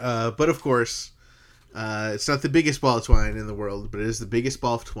 But of course, it's not the biggest ball of twine in the world, but it is the biggest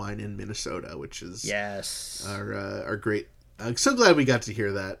ball of twine in Minnesota, which is our great. I'm so glad we got to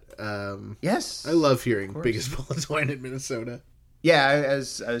hear that. Yes, I love hearing biggest ball of twine in Minnesota. Yeah, I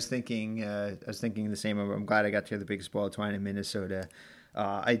was thinking the same. I'm glad I got to hear the biggest ball of twine in Minnesota.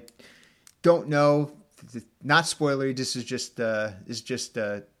 I don't know, not spoilery. This is just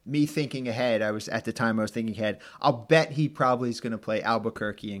me thinking ahead. I was thinking ahead. I'll bet he probably is going to play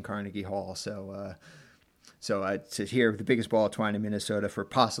Albuquerque and Carnegie Hall. So to hear the biggest ball of twine in Minnesota for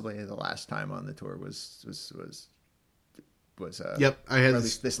possibly the last time on the tour was yep. I had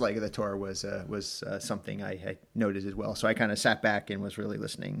this leg of the tour was something I noted as well. So I kind of sat back and was really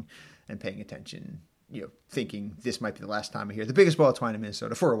listening and paying attention. Thinking this might be the last time I hear the biggest ball of twine in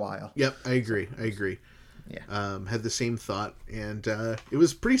Minnesota for a while. Yep, I agree. had the same thought, and it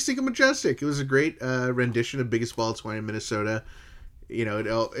was pretty stinking majestic. It was a great rendition of Biggest Ball of Twine in Minnesota. You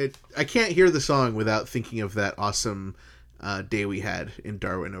know, I can't hear the song without thinking of that awesome day we had in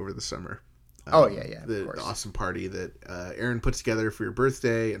Darwin over the summer. The awesome party that Aaron put together for your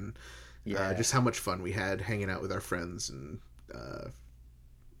birthday, and just how much fun we had hanging out with our friends and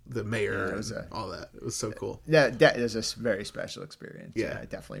the mayor and all that. It was so cool. That is a very special experience. Yeah. I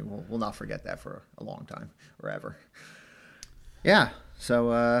definitely will not forget that for a long time or ever. Yeah.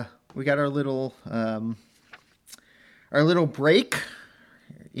 So we got our little break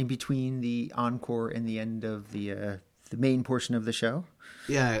in between the encore and the end of the main portion of the show.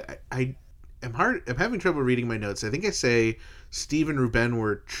 Yeah, I'm having trouble reading my notes. I think I say Steve and Ruben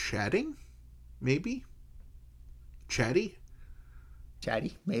were chatting, maybe? Chatty,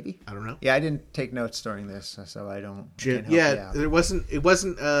 maybe. I don't know. Yeah, I didn't take notes during this, so I can't help it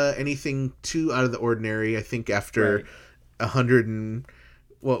wasn't anything too out of the ordinary. I think after 100 and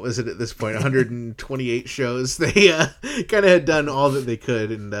what was it at this point? 128 shows. They kind of had done all that they could,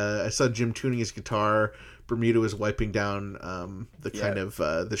 and I saw Jim tuning his guitar. Bermuda was wiping down the kind of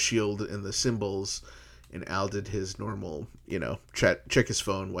the shield and the cymbals, and Al did his normal, check his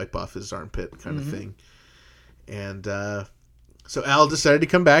phone, wipe off his armpit kind of thing. And so Al decided to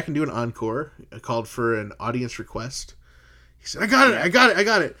come back and do an encore. I called for an audience request. He said, I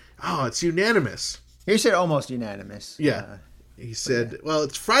got it. Oh, it's unanimous. He said almost unanimous. Yeah. He said, well,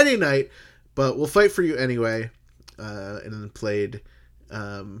 it's Friday night, but we'll fight for you anyway. And then played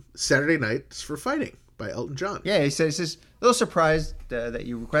Saturday Nights for Fighting by Elton John. Yeah, he says he's a little surprised that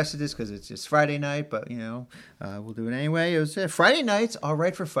you requested this because it's just Friday night, but, we'll do it anyway. It was Friday Nights, All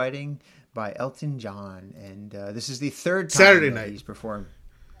Right for Fighting by Elton John. And this is the third time Saturday night he's performed.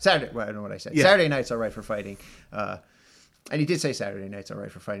 Saturday, well, I don't know what I said. Yeah. Saturday Nights, All Right for Fighting. And he did say Saturday Nights, All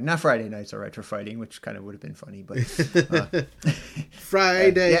Right for Fighting. Not Friday Nights, All Right for Fighting, which kind of would have been funny. But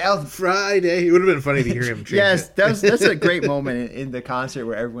Friday. It would have been funny to hear him change it. That's a great moment in the concert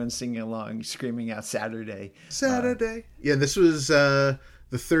where everyone's singing along, screaming out Saturday. This was the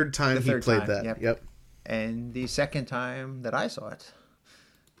third time he played that. Yep. And the second time that I saw it.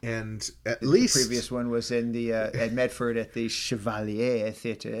 And at least the previous one was in the at Medford at the Chevalier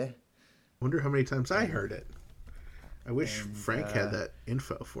Theatre. Wonder how many times I heard it. I wish Frank had that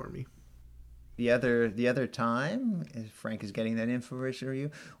info for me. The other time, Frank is getting that info for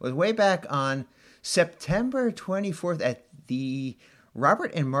you, was way back on September 24th at the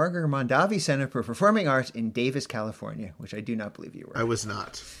Robert and Margaret Mondavi Center for Performing Arts in Davis, California, which I do not believe you were. I was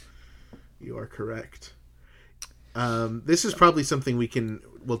not. You are correct. This is probably something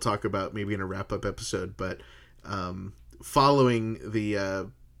we'll talk about maybe in a wrap-up episode, but following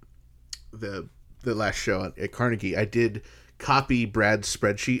the last show at Carnegie, I did copy Brad's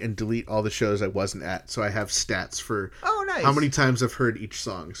spreadsheet and delete all the shows I wasn't at, so I have stats for how many times I've heard each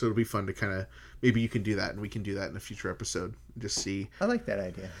song. So it'll be fun to kind of, maybe you can do that and we can do that in a future episode. Just see. I like that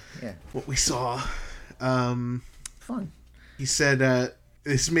idea. Yeah. What we saw. Fun. He said,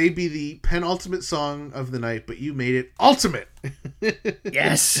 this may be the penultimate song of the night, but you made it ultimate.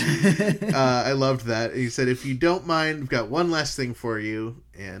 Yes. I loved that. He said, if you don't mind, we've got one last thing for you.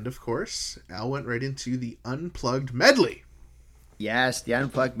 And of course, Al went right into the Unplugged medley. Yes, the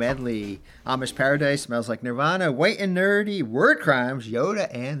Unplugged medley. Amish Paradise, Smells Like Nirvana, White and Nerdy, Word Crimes, Yoda,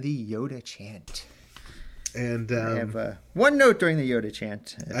 and the Yoda Chant. And I have one note during the Yoda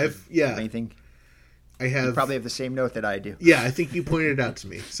Chant. Anything? You probably have the same note that I do. Yeah, I think you pointed it out to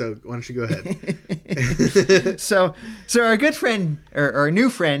me. So why don't you go ahead? So our good friend, or our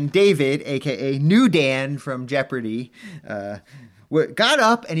new friend, David, a.k.a. New Dan from Jeopardy, got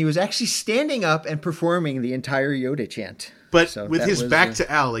up and he was actually standing up and performing the entire Yoda chant. But with his back to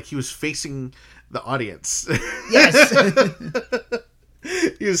Al, like he was facing the audience. Yes.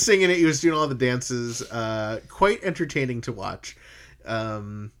 He was singing it. He was doing all the dances. Quite entertaining to watch.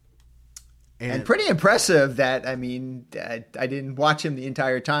 And pretty impressive that, I didn't watch him the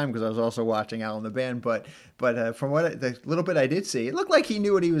entire time because I was also watching Al and the band, but from the little bit I did see, it looked like he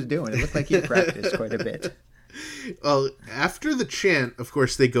knew what he was doing. It looked like he practiced quite a bit. Well, after the chant, of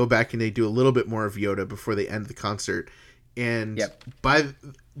course, they go back and they do a little bit more of Yoda before they end the concert. And by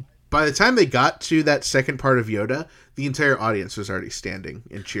the time they got to that second part of Yoda, the entire audience was already standing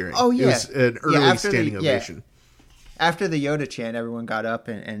and cheering. Oh, yeah. It was an early standing ovation. After the Yoda chant, everyone got up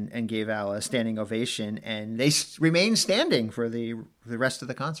and gave Al a standing ovation, and they remained standing for the rest of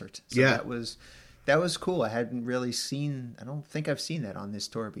the concert. So that was cool. I hadn't really seen. I don't think I've seen that on this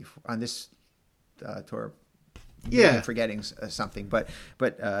tour before. On this tour, yeah, I'm forgetting something, but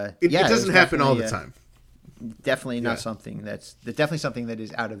it doesn't happen all the time. definitely not Yeah. something definitely something that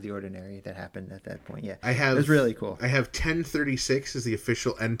is out of the ordinary that happened at that point. Yeah, it was really cool. I have 10:36 as the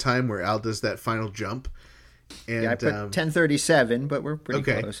official end time where Al does that final jump. And Yeah, I put 10:37, but we're pretty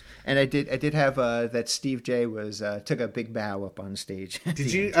okay. close. And I did have that Steve J was took a big bow up on stage. at did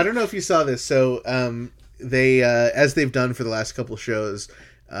the you? end. I don't know if you saw this. So they, as they've done for the last couple shows,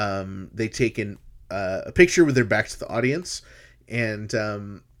 they taken a picture with their back to the audience, and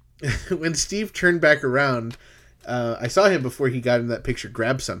when Steve turned back around, I saw him before he got in that picture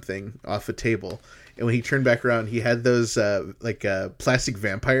grab something off a table, and when he turned back around, he had those plastic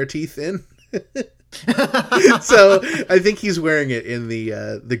vampire teeth in. So I think he's wearing it in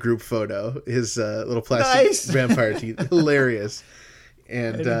the group photo. His little plastic Nice. vampire teeth, hilarious.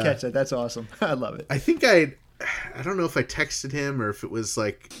 And I didn't catch that. That's awesome. I love it. I think I don't know if I texted him or if it was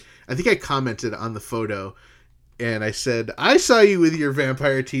like, I think I commented on the photo and I said, "I saw you with your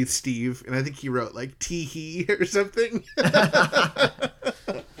vampire teeth, Steve," and I think he wrote like "tee-hee" or something.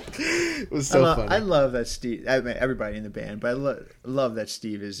 It was so funny. I love that Steve. I mean, everybody in the band, but I love that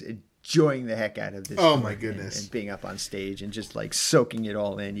Steve is enjoying the heck out of this. Oh, song my goodness. And being up on stage and just like soaking it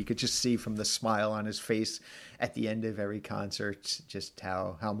all in. You could just see from the smile on his face at the end of every concert just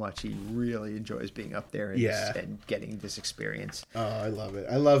how much he really enjoys being up there and, Yeah. and getting this experience. Oh, I love it.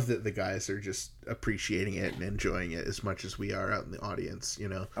 I love that the guys are just appreciating it and enjoying it as much as we are out in the audience, you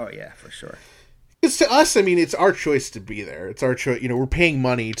know. Oh yeah, for sure. It's to us, I mean, it's our choice to be there. It's our choice, you know, we're paying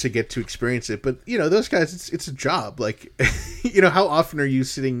money to get to experience it, but you know, those guys, it's a job. Like, you know, how often are you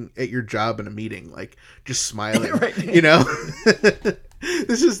sitting at your job in a meeting, like just smiling, Right. you know?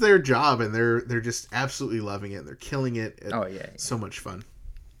 This is their job and they're just absolutely loving it. And they're killing it. Oh, yeah. So much fun.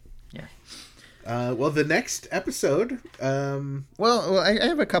 Yeah. Well, the next episode, Well, I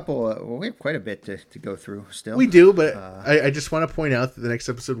have a couple. We have quite a bit to go through still. we do, but I just want to point out that the next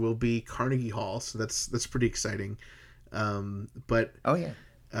episode will be Carnegie Hall, so that's pretty exciting. But Oh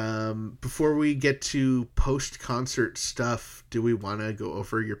yeah. before we get to post-concert stuff, do we want to go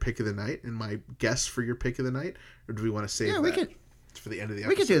over your pick of the night and my guess for your pick of the night, or do we want to save Yeah, we that could- for the end of the episode?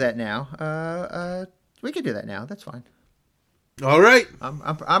 We could do that now. We could do that now. That's fine. All right.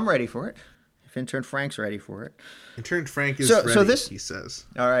 I'm ready for it. If intern Frank's ready for it. Intern Frank is So- ready, so this- he says.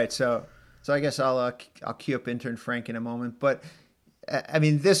 All right. So I guess I'll queue up intern Frank in a moment. But I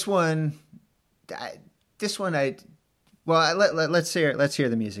mean, let's hear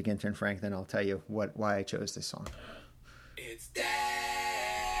the music, intern Frank. Then I'll tell you why I chose this song. It's Dave's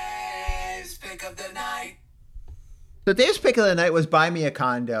pick of the night. So Dave's pick of the night was "Buy Me a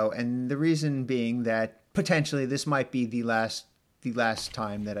Condo," and the reason being that potentially this might be the last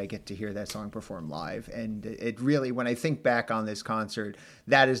time that I get to hear that song performed live. And it really, when I think back on this concert,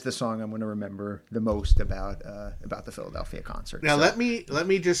 that is the song I'm going to remember the most about the Philadelphia concert. Now So- let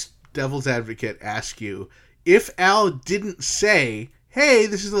me just devil's advocate ask you, if Al didn't say, "Hey,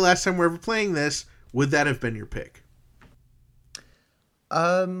 this is the last time we're ever playing this," would that have been your pick?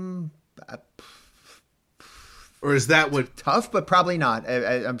 Or is that what? tough, but probably not.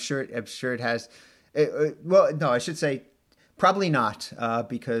 I'm sure it has. Well, no, I should say probably not,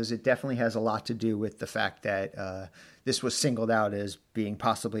 because it definitely has a lot to do with the fact that this was singled out as being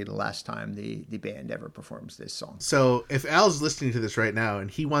possibly the last time the band ever performs this song. So if Al's listening to this right now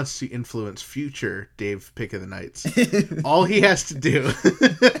and he wants to influence future Dave Pick of the Nights, all he has to do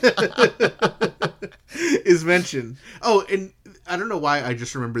is mention. Oh, and I don't know why I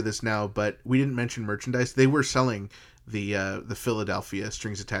just remember this now, but we didn't mention merchandise. They were selling the Philadelphia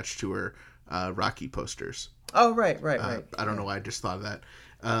Strings Attached Tour Rocky posters. Oh, right. I don't know why I just thought of that.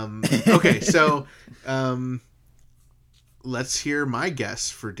 Okay, so let's hear my guess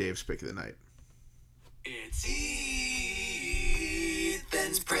for Dave's Pick of the Night. It's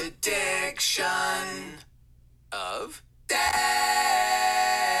Ethan's prediction of Dave's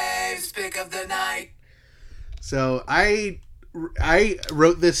pick of the night. So I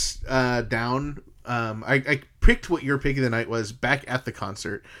wrote this down. I picked what your pick of the night was back at the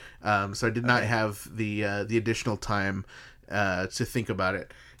concert, so I did not have the additional time to think about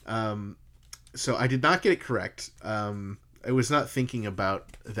it. So I did not get it correct. I was not thinking about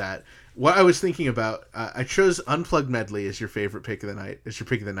that. What I was thinking about, I chose Unplugged Medley as your favorite pick of the night, as your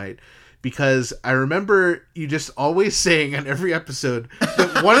pick of the night, because I remember you just always saying on every episode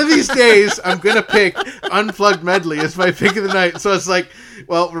that one of these days I'm going to pick Unplugged Medley as my pick of the night. So it's like,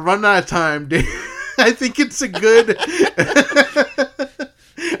 well, we're running out of time. I think it's a good...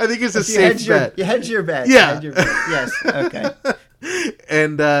 I think it's a safe bet. You hedge your bet. Yeah. You hedge your bet. Yes. Okay.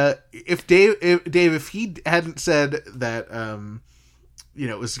 And if Dave, he hadn't said that,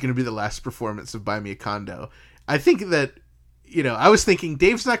 it was going to be the last performance of Buy Me a Condo, I think that I was thinking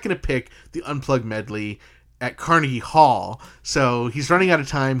Dave's not going to pick the Unplugged medley at Carnegie Hall, so he's running out of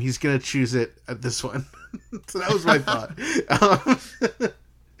time. He's going to choose it at this one. So that was my thought.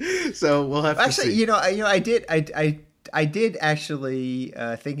 So we'll have to see. I did actually,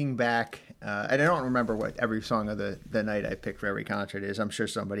 thinking back, and I don't remember what every song of the night I picked for every concert is. I'm sure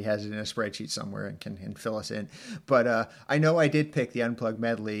somebody has it in a spreadsheet somewhere and can fill us in. But I know I did pick the Unplugged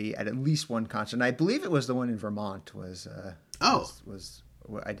medley at least one concert. And I believe it was the one in Vermont. Was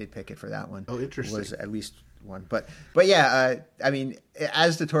I did pick it for that one. Oh, interesting. Was at least one. But yeah, I mean,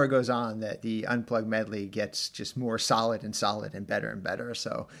 as the tour goes on, that the Unplugged medley gets just more solid and better and better.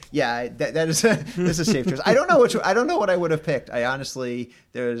 So yeah, that is that's a safe choice. I don't know what I would have picked. I honestly,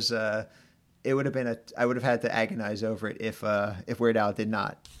 it would have been I would have had to agonize over it if Weird Al did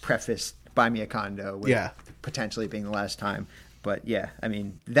not preface "Buy Me a Condo" with potentially being the last time. But yeah, I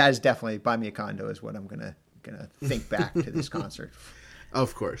mean, that is definitely "Buy Me a Condo" is what I'm gonna think back to this concert.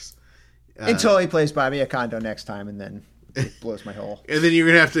 Of course. Until he plays "Buy Me a Condo" next time, and then it blows my whole. And then you're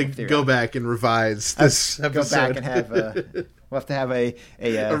gonna have to go back and revise this episode. Go back and have we'll have to have a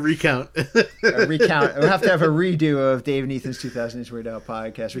recount. A recount. We'll have to have a redo of Dave and Ethan's 2000 Weird Al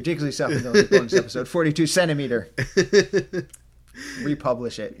podcast, ridiculously self-indulgent bonus episode 42 centimeter.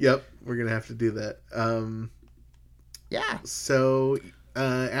 Republish it. Yep, we're gonna have to do that. Yeah. So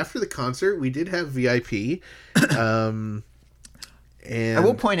after the concert, we did have VIP. And I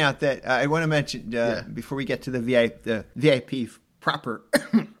will point out that I want to mention before we get to the VIP proper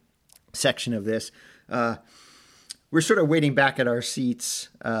section of this, we're sort of waiting back at our seats,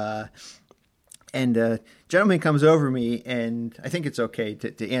 and a gentleman comes over me, and I think it's okay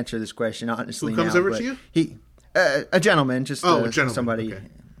to answer this question honestly. Who comes over to you? A gentleman, just a gentleman. somebody. Okay.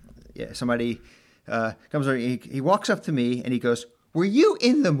 Yeah, somebody comes over. He walks up to me and he goes, "Were you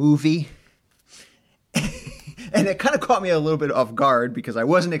in the movie?" And it kind of caught me a little bit off guard because I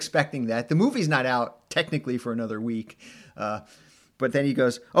wasn't expecting that. The movie's not out technically for another week. But then he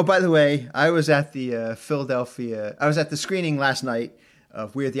goes, "Oh, by the way, I was at the Philadelphia. I was at the screening last night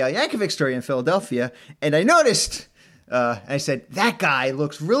of Weird the Al Yankovic Story in Philadelphia, and I noticed." And I said, "That guy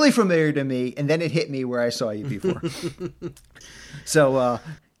looks really familiar to me." And then it hit me where I saw you before.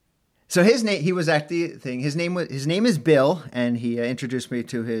 So his name, he was at the thing. His name is Bill, and he introduced me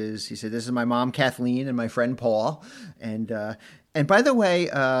to he said, "This is my mom, Kathleen, and my friend Paul." And by the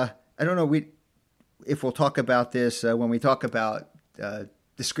way, I don't know if we'll talk about this when we talk about the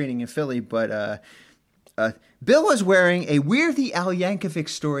screening in Philly, but Bill was wearing a Weird the Al Yankovic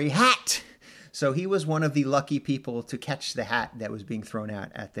Story hat. So he was one of the lucky people to catch the hat that was being thrown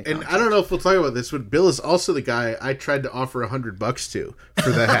out at the concert. And I don't know if we'll talk about this, but Bill is also the guy I tried to offer $100 to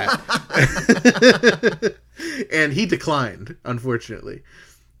for the hat. And he declined, unfortunately.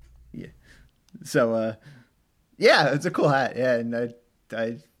 Yeah. So, it's a cool hat. Yeah, and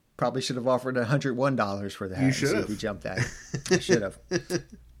I probably should have offered $101 for the hat. You should have. If he jumped at it. I should have. But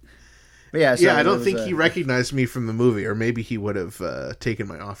yeah, I don't think he recognized me from the movie, or maybe he would have taken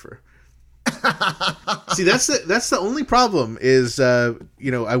my offer. See, that's the only problem is I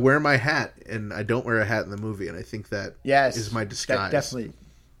wear my hat and I don't wear a hat in the movie, and I think that is my disguise. Definitely.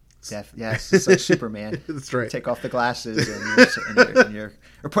 Yes, it's like Superman. That's right. Take off the glasses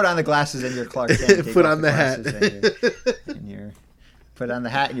or put on the glasses and your Clark Kent. Put on the hat. And put on the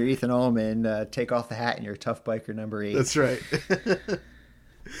hat and your Ethan Ullman. Take off the hat and your Tough Biker number 8. That's right.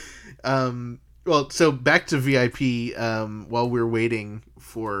 Well, so back to VIP. While we were waiting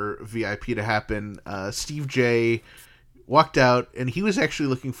for VIP to happen, Steve J walked out, and he was actually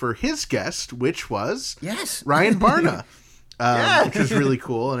looking for his guest, which was Ryan Barna, which was really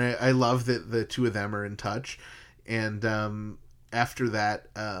cool. And I love that the two of them are in touch. And after that,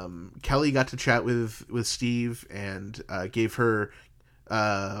 Kelly got to chat with Steve and gave her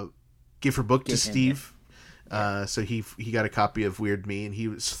book to Steve. So he got a copy of Weird Me, and he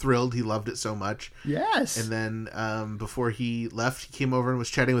was thrilled. He loved it so much. Yes. And then before he left, he came over and was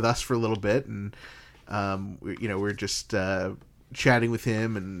chatting with us for a little bit, and we're just chatting with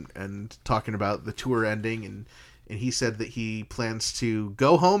him and talking about the tour ending, and he said that he plans to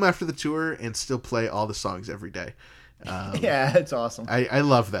go home after the tour and still play all the songs every day. Yeah, it's awesome. I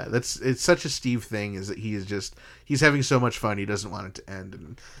love that. It's such a Steve thing, is that he's having so much fun. He doesn't want it to end,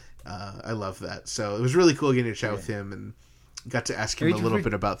 and I love that. So it was really cool getting to chat with him, and got to ask him a little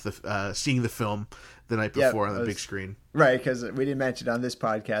bit about the seeing the film the night before on the big screen. Right, because we didn't mention it on this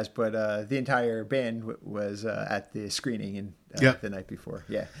podcast, but the entire band was at the screening the night before.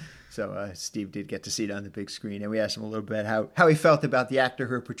 Yeah. So Steve did get to see it on the big screen, and we asked him a little bit how he felt about the actor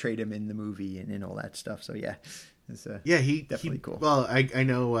who portrayed him in the movie and all that stuff. So yeah, it's definitely cool. Well, I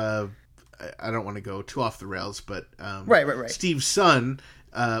know I don't want to go too off the rails, but Right. Steve's son,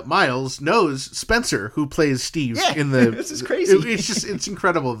 Miles, knows Spencer, who plays Steve Yeah, in the. this is crazy. It's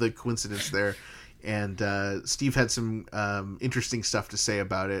incredible, the coincidence there. And Steve had some interesting stuff to say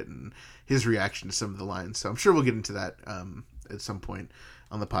about it and his reaction to some of the lines. So I'm sure we'll get into that at some point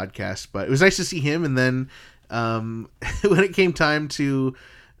on the podcast. But it was nice to see him. And then when it came time to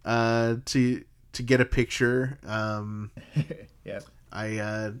get a picture, Yeah.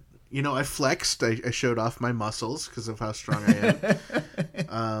 I flexed. I showed off my muscles because of how strong I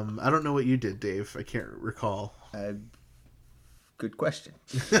am. I don't know what you did, Dave. I can't recall. Good question.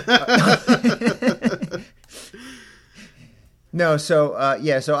 No, so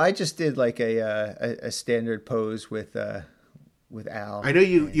I just did like a standard pose with Al. I know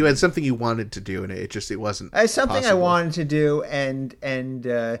you had something you wanted to do, and it wasn't. It's something I possible. wanted to do, and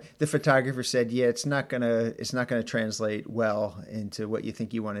the photographer said, "Yeah, it's not gonna translate well into what you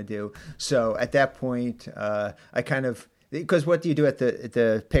think you want to do." So at that point, I kind of, because what do you do at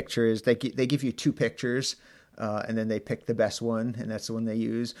the picture is they give you two pictures. And then they pick the best one, and that's the one they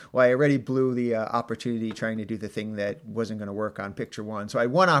use. Well, I already blew the opportunity trying to do the thing that wasn't going to work on picture one. So I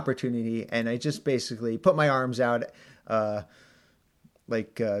had one opportunity, and I just basically put my arms out, at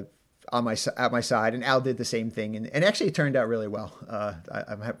my side, and Al did the same thing, and actually it turned out really well.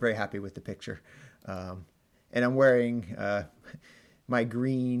 I'm very happy with the picture, and I'm wearing my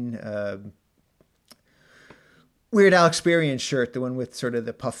green Weird Al Experience shirt, the one with sort of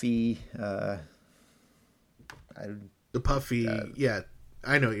the puffy. The puffy, yeah,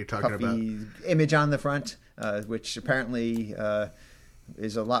 I know what you're talking about. Image on the front, which apparently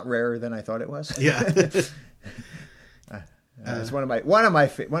is a lot rarer than I thought it was. Yeah, it's one of my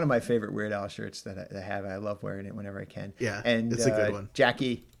favorite Weird Al shirts that I have. I love wearing it whenever I can. Yeah, and it's a good one.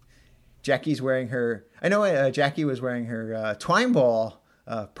 Jackie's wearing her. I know Jackie was wearing her twine ball.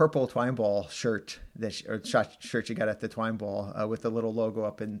 Purple twine ball shirt shirt she got at the twine ball with the little logo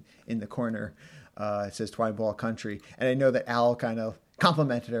up in the corner. It says Twine Ball Country, and I know that Al kind of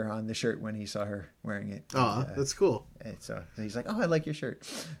complimented her on the shirt when he saw her wearing it. Oh, that's cool. And so he's like, "Oh, I like your shirt."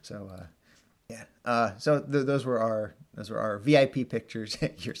 So yeah. So those were our VIP pictures.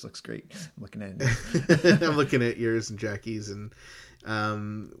 Yours looks great. I'm looking at it. I'm looking at yours and Jackie's, and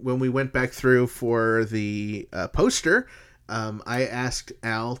when we went back through for the poster, I asked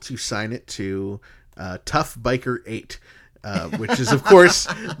Al to sign it to Tough Biker 8. Which is, of course,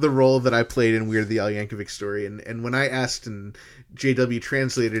 the role that I played in Weird the Al Yankovic Story. And when I asked and JW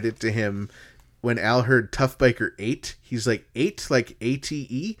translated it to him, when Al heard Tough Biker 8, he's like, 8? Like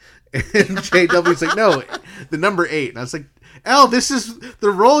ATE? And JW's like, no, the number 8. And I was like, Al, this is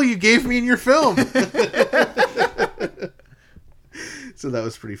the role you gave me in your film. So that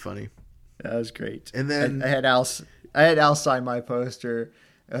was pretty funny. That was great. And then I had Al sign my poster.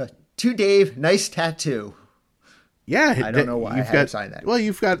 To Dave, nice tattoo. Yeah, I don't know why I haven't signed that. Well,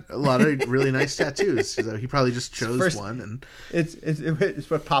 you've got a lot of really nice tattoos. So he probably just chose one, and it's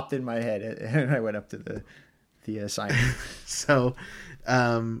what popped in my head, and I went up to the signing. So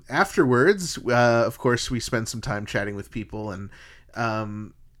afterwards, of course, we spent some time chatting with people, and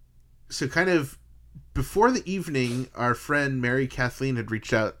so kind of before the evening, our friend Mary Kathleen had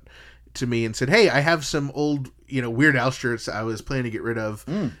reached out to me and said, "Hey, I have some old, Weird Al shirts I was planning to get rid of,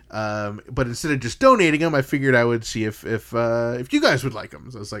 but instead of just donating them, I figured I would see if you guys would like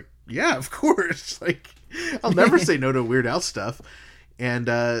them." So I was like, "Yeah, of course! Like, I'll never say no to Weird Al stuff." And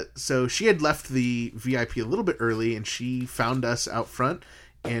so she had left the VIP a little bit early, and she found us out front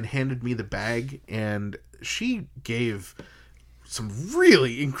and handed me the bag, and she gave some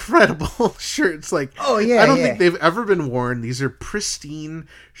really incredible shirts. Like, oh yeah, I don't think they've ever been worn. These are pristine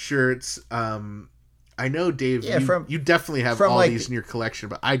shirts. I know, Dave, you definitely have all these in your collection,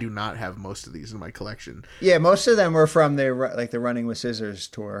 but I do not have most of these in my collection. Yeah, most of them were from the Running with Scissors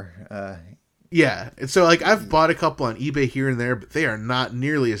tour. Yeah, and so I've bought a couple on eBay here and there, but they are not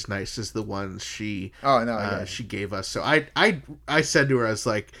nearly as nice as the ones she gave us. So I said to her, I was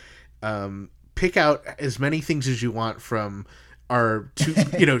like, pick out as many things as you want from our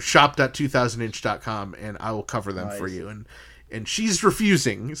shop.2000inch.com, and I will cover them for you. And she's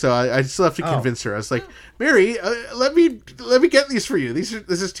refusing, so I still have to convince her. I was like, Mary, let me get these for you. This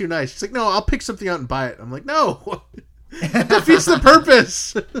is too nice. She's like, no, I'll pick something out and buy it. I'm like, no, it defeats the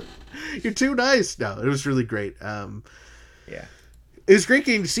purpose. You're too nice. No, it was really great. Yeah, it was great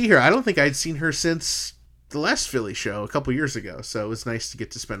getting to see her. I don't think I'd seen her since the last Philly show a couple years ago, so it was nice to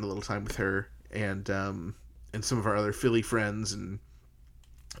get to spend a little time with her and some of our other Philly friends. And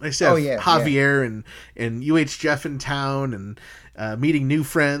I said Javier and UH Jeff in town, and meeting new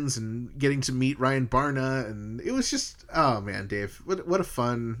friends and getting to meet Ryan Barna, and it was just, oh man, Dave, what a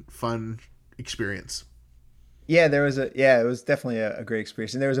fun experience. Yeah, it was definitely a great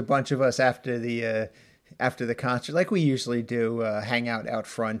experience, and there was a bunch of us after the concert, like we usually do, hang out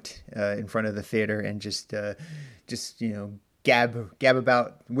front, in front of the theater, and just gab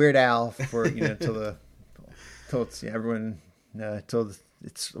about Weird Al for till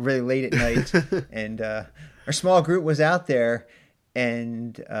it's really late at night, and our small group was out there,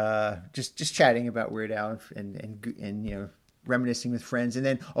 and just chatting about Weird Al and reminiscing with friends, and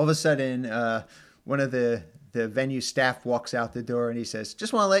then all of a sudden one of the venue staff walks out the door and he says,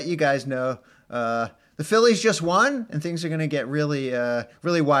 "Just want to let you guys know the Phillies just won, and things are going to get really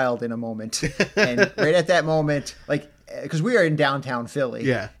wild in a moment." And right at that moment, because we are in downtown Philly,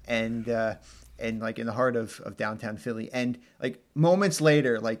 yeah, and like in the heart of downtown Philly, and like moments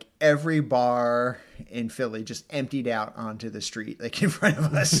later, like every bar in Philly just emptied out onto the street, like in front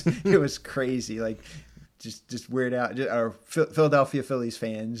of us. It was crazy, like just Weird Al, our Philadelphia Phillies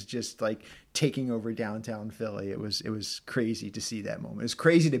fans just like taking over downtown Philly. It was crazy to see that moment. It was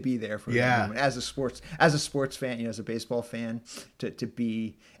crazy to be there for that moment as a sports fan, as a baseball fan, to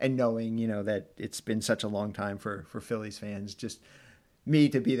be, and knowing that it's been such a long time for Phillies fans. Just me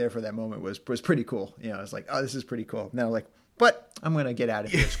to be there for that moment was pretty cool. I was like, oh, this is pretty cool. Now, but I'm going to get out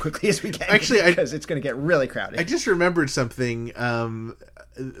of here as quickly as we can. Actually, because it's going to get really crowded. I just remembered something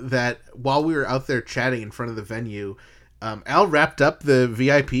that while we were out there chatting in front of the venue, Al wrapped up the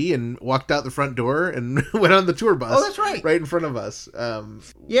VIP and walked out the front door and went on the tour bus. Oh, that's right. Right in front of us.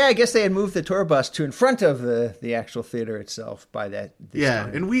 Yeah, I guess they had moved the tour bus to in front of the actual theater itself by that. Yeah,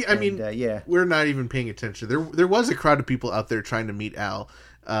 time. and we're not even paying attention. There was a crowd of people out there trying to meet Al.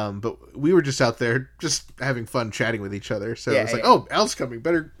 But we were just out there just having fun chatting with each other. So it's like, oh, Al's coming.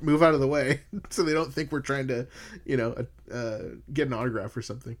 Better move out of the way so they don't think we're trying to, get an autograph or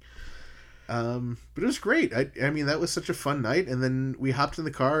something. But it was great. I mean, that was such a fun night. And then we hopped in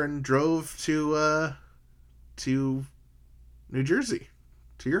the car and drove to New Jersey,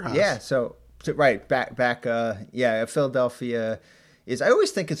 to your house. Yeah. So right back. Philadelphia is. I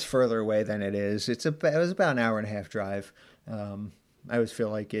always think it's further away than it is. It was about an hour and a half drive. I always feel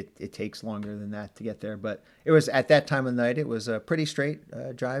like it takes longer than that to get there, but it was at that time of night. It was a pretty straight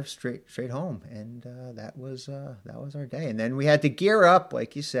drive straight home, and that was our day. And then we had to gear up,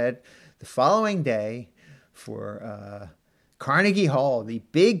 like you said, the following day for Carnegie Hall, the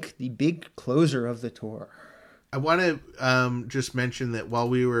big closer of the tour. I want to just mention that while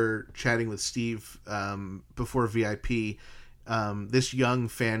we were chatting with Steve before VIP, this young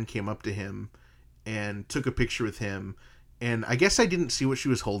fan came up to him and took a picture with him. And I guess I didn't see what she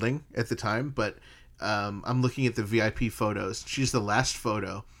was holding at the time, but I'm looking at the VIP photos. She's the last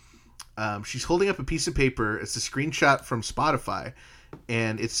photo. She's holding up a piece of paper. It's a screenshot from Spotify,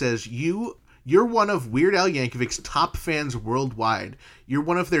 and it says, You're one of Weird Al Yankovic's top fans worldwide. You're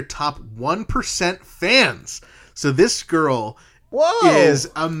one of their top 1% fans. So this girl is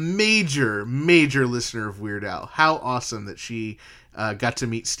a major, major listener of Weird Al. How awesome that she got to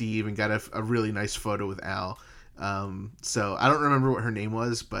meet Steve and got a really nice photo with Al. So I don't remember what her name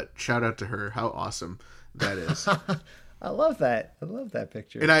was, but shout out to her. How awesome that is. I love that. I love that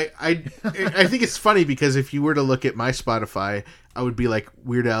picture. And I think it's funny because if you were to look at my Spotify, I would be like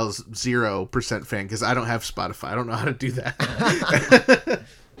Weird Al's 0% fan because I don't have Spotify. I don't know how to do that.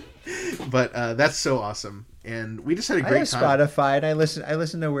 But that's so awesome. And we just had a great time. I have Spotify and I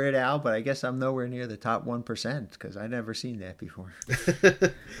listen to Weird Al, but I guess I'm nowhere near the top 1% because I've never seen that before.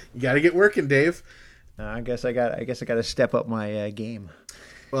 You got to get working, Dave. I guess I got to step up my game.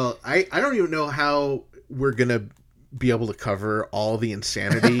 Well, I don't even know how we're gonna be able to cover all the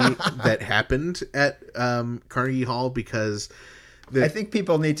insanity that happened at Carnegie Hall because I think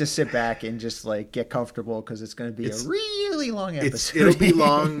people need to sit back and just get comfortable because it's going to be a really long episode. It'll be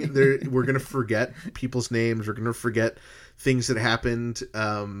long. We're gonna forget people's names. We're gonna forget things that happened.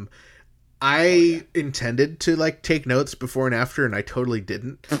 I intended to take notes before and after, and I totally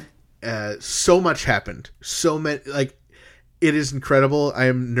didn't. So much happened. So many, it is incredible. I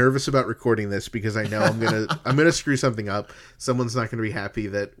am nervous about recording this because I know I'm gonna screw something up. Someone's not gonna be happy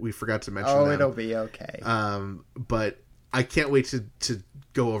that we forgot to mention. them. It'll be okay. But I can't wait to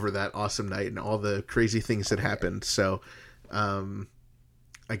go over that awesome night and all the crazy things that happened. So,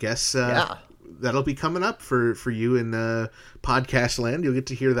 I guess that'll be coming up for you in podcast land. You'll get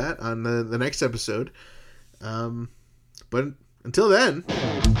to hear that on the next episode. But until then.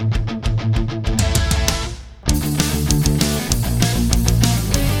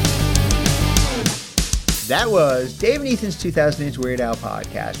 That was Dave and Ethan's 2008 Weird Al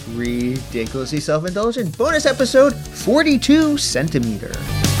podcast, ridiculously self-indulgent, bonus episode 42 centimeter.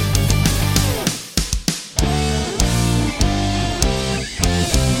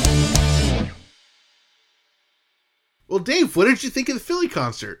 Well, Dave, what did you think of the Philly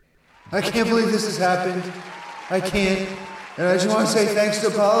concert? I can't believe this has happened. I can't. And I just want to say thanks to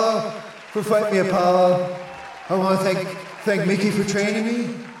Apollo for fighting me, Apollo. I want to thank Mickey for training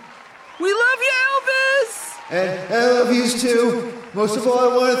me. We love you, Elvis! And I love yous too. Most of all,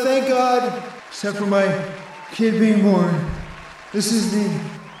 I want to thank God. Except for my kid being born. This is the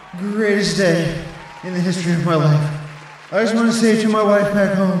greatest day in the history of my life. I just want to say to my wife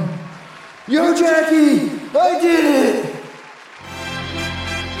back home, Yo, Jackie, I did it!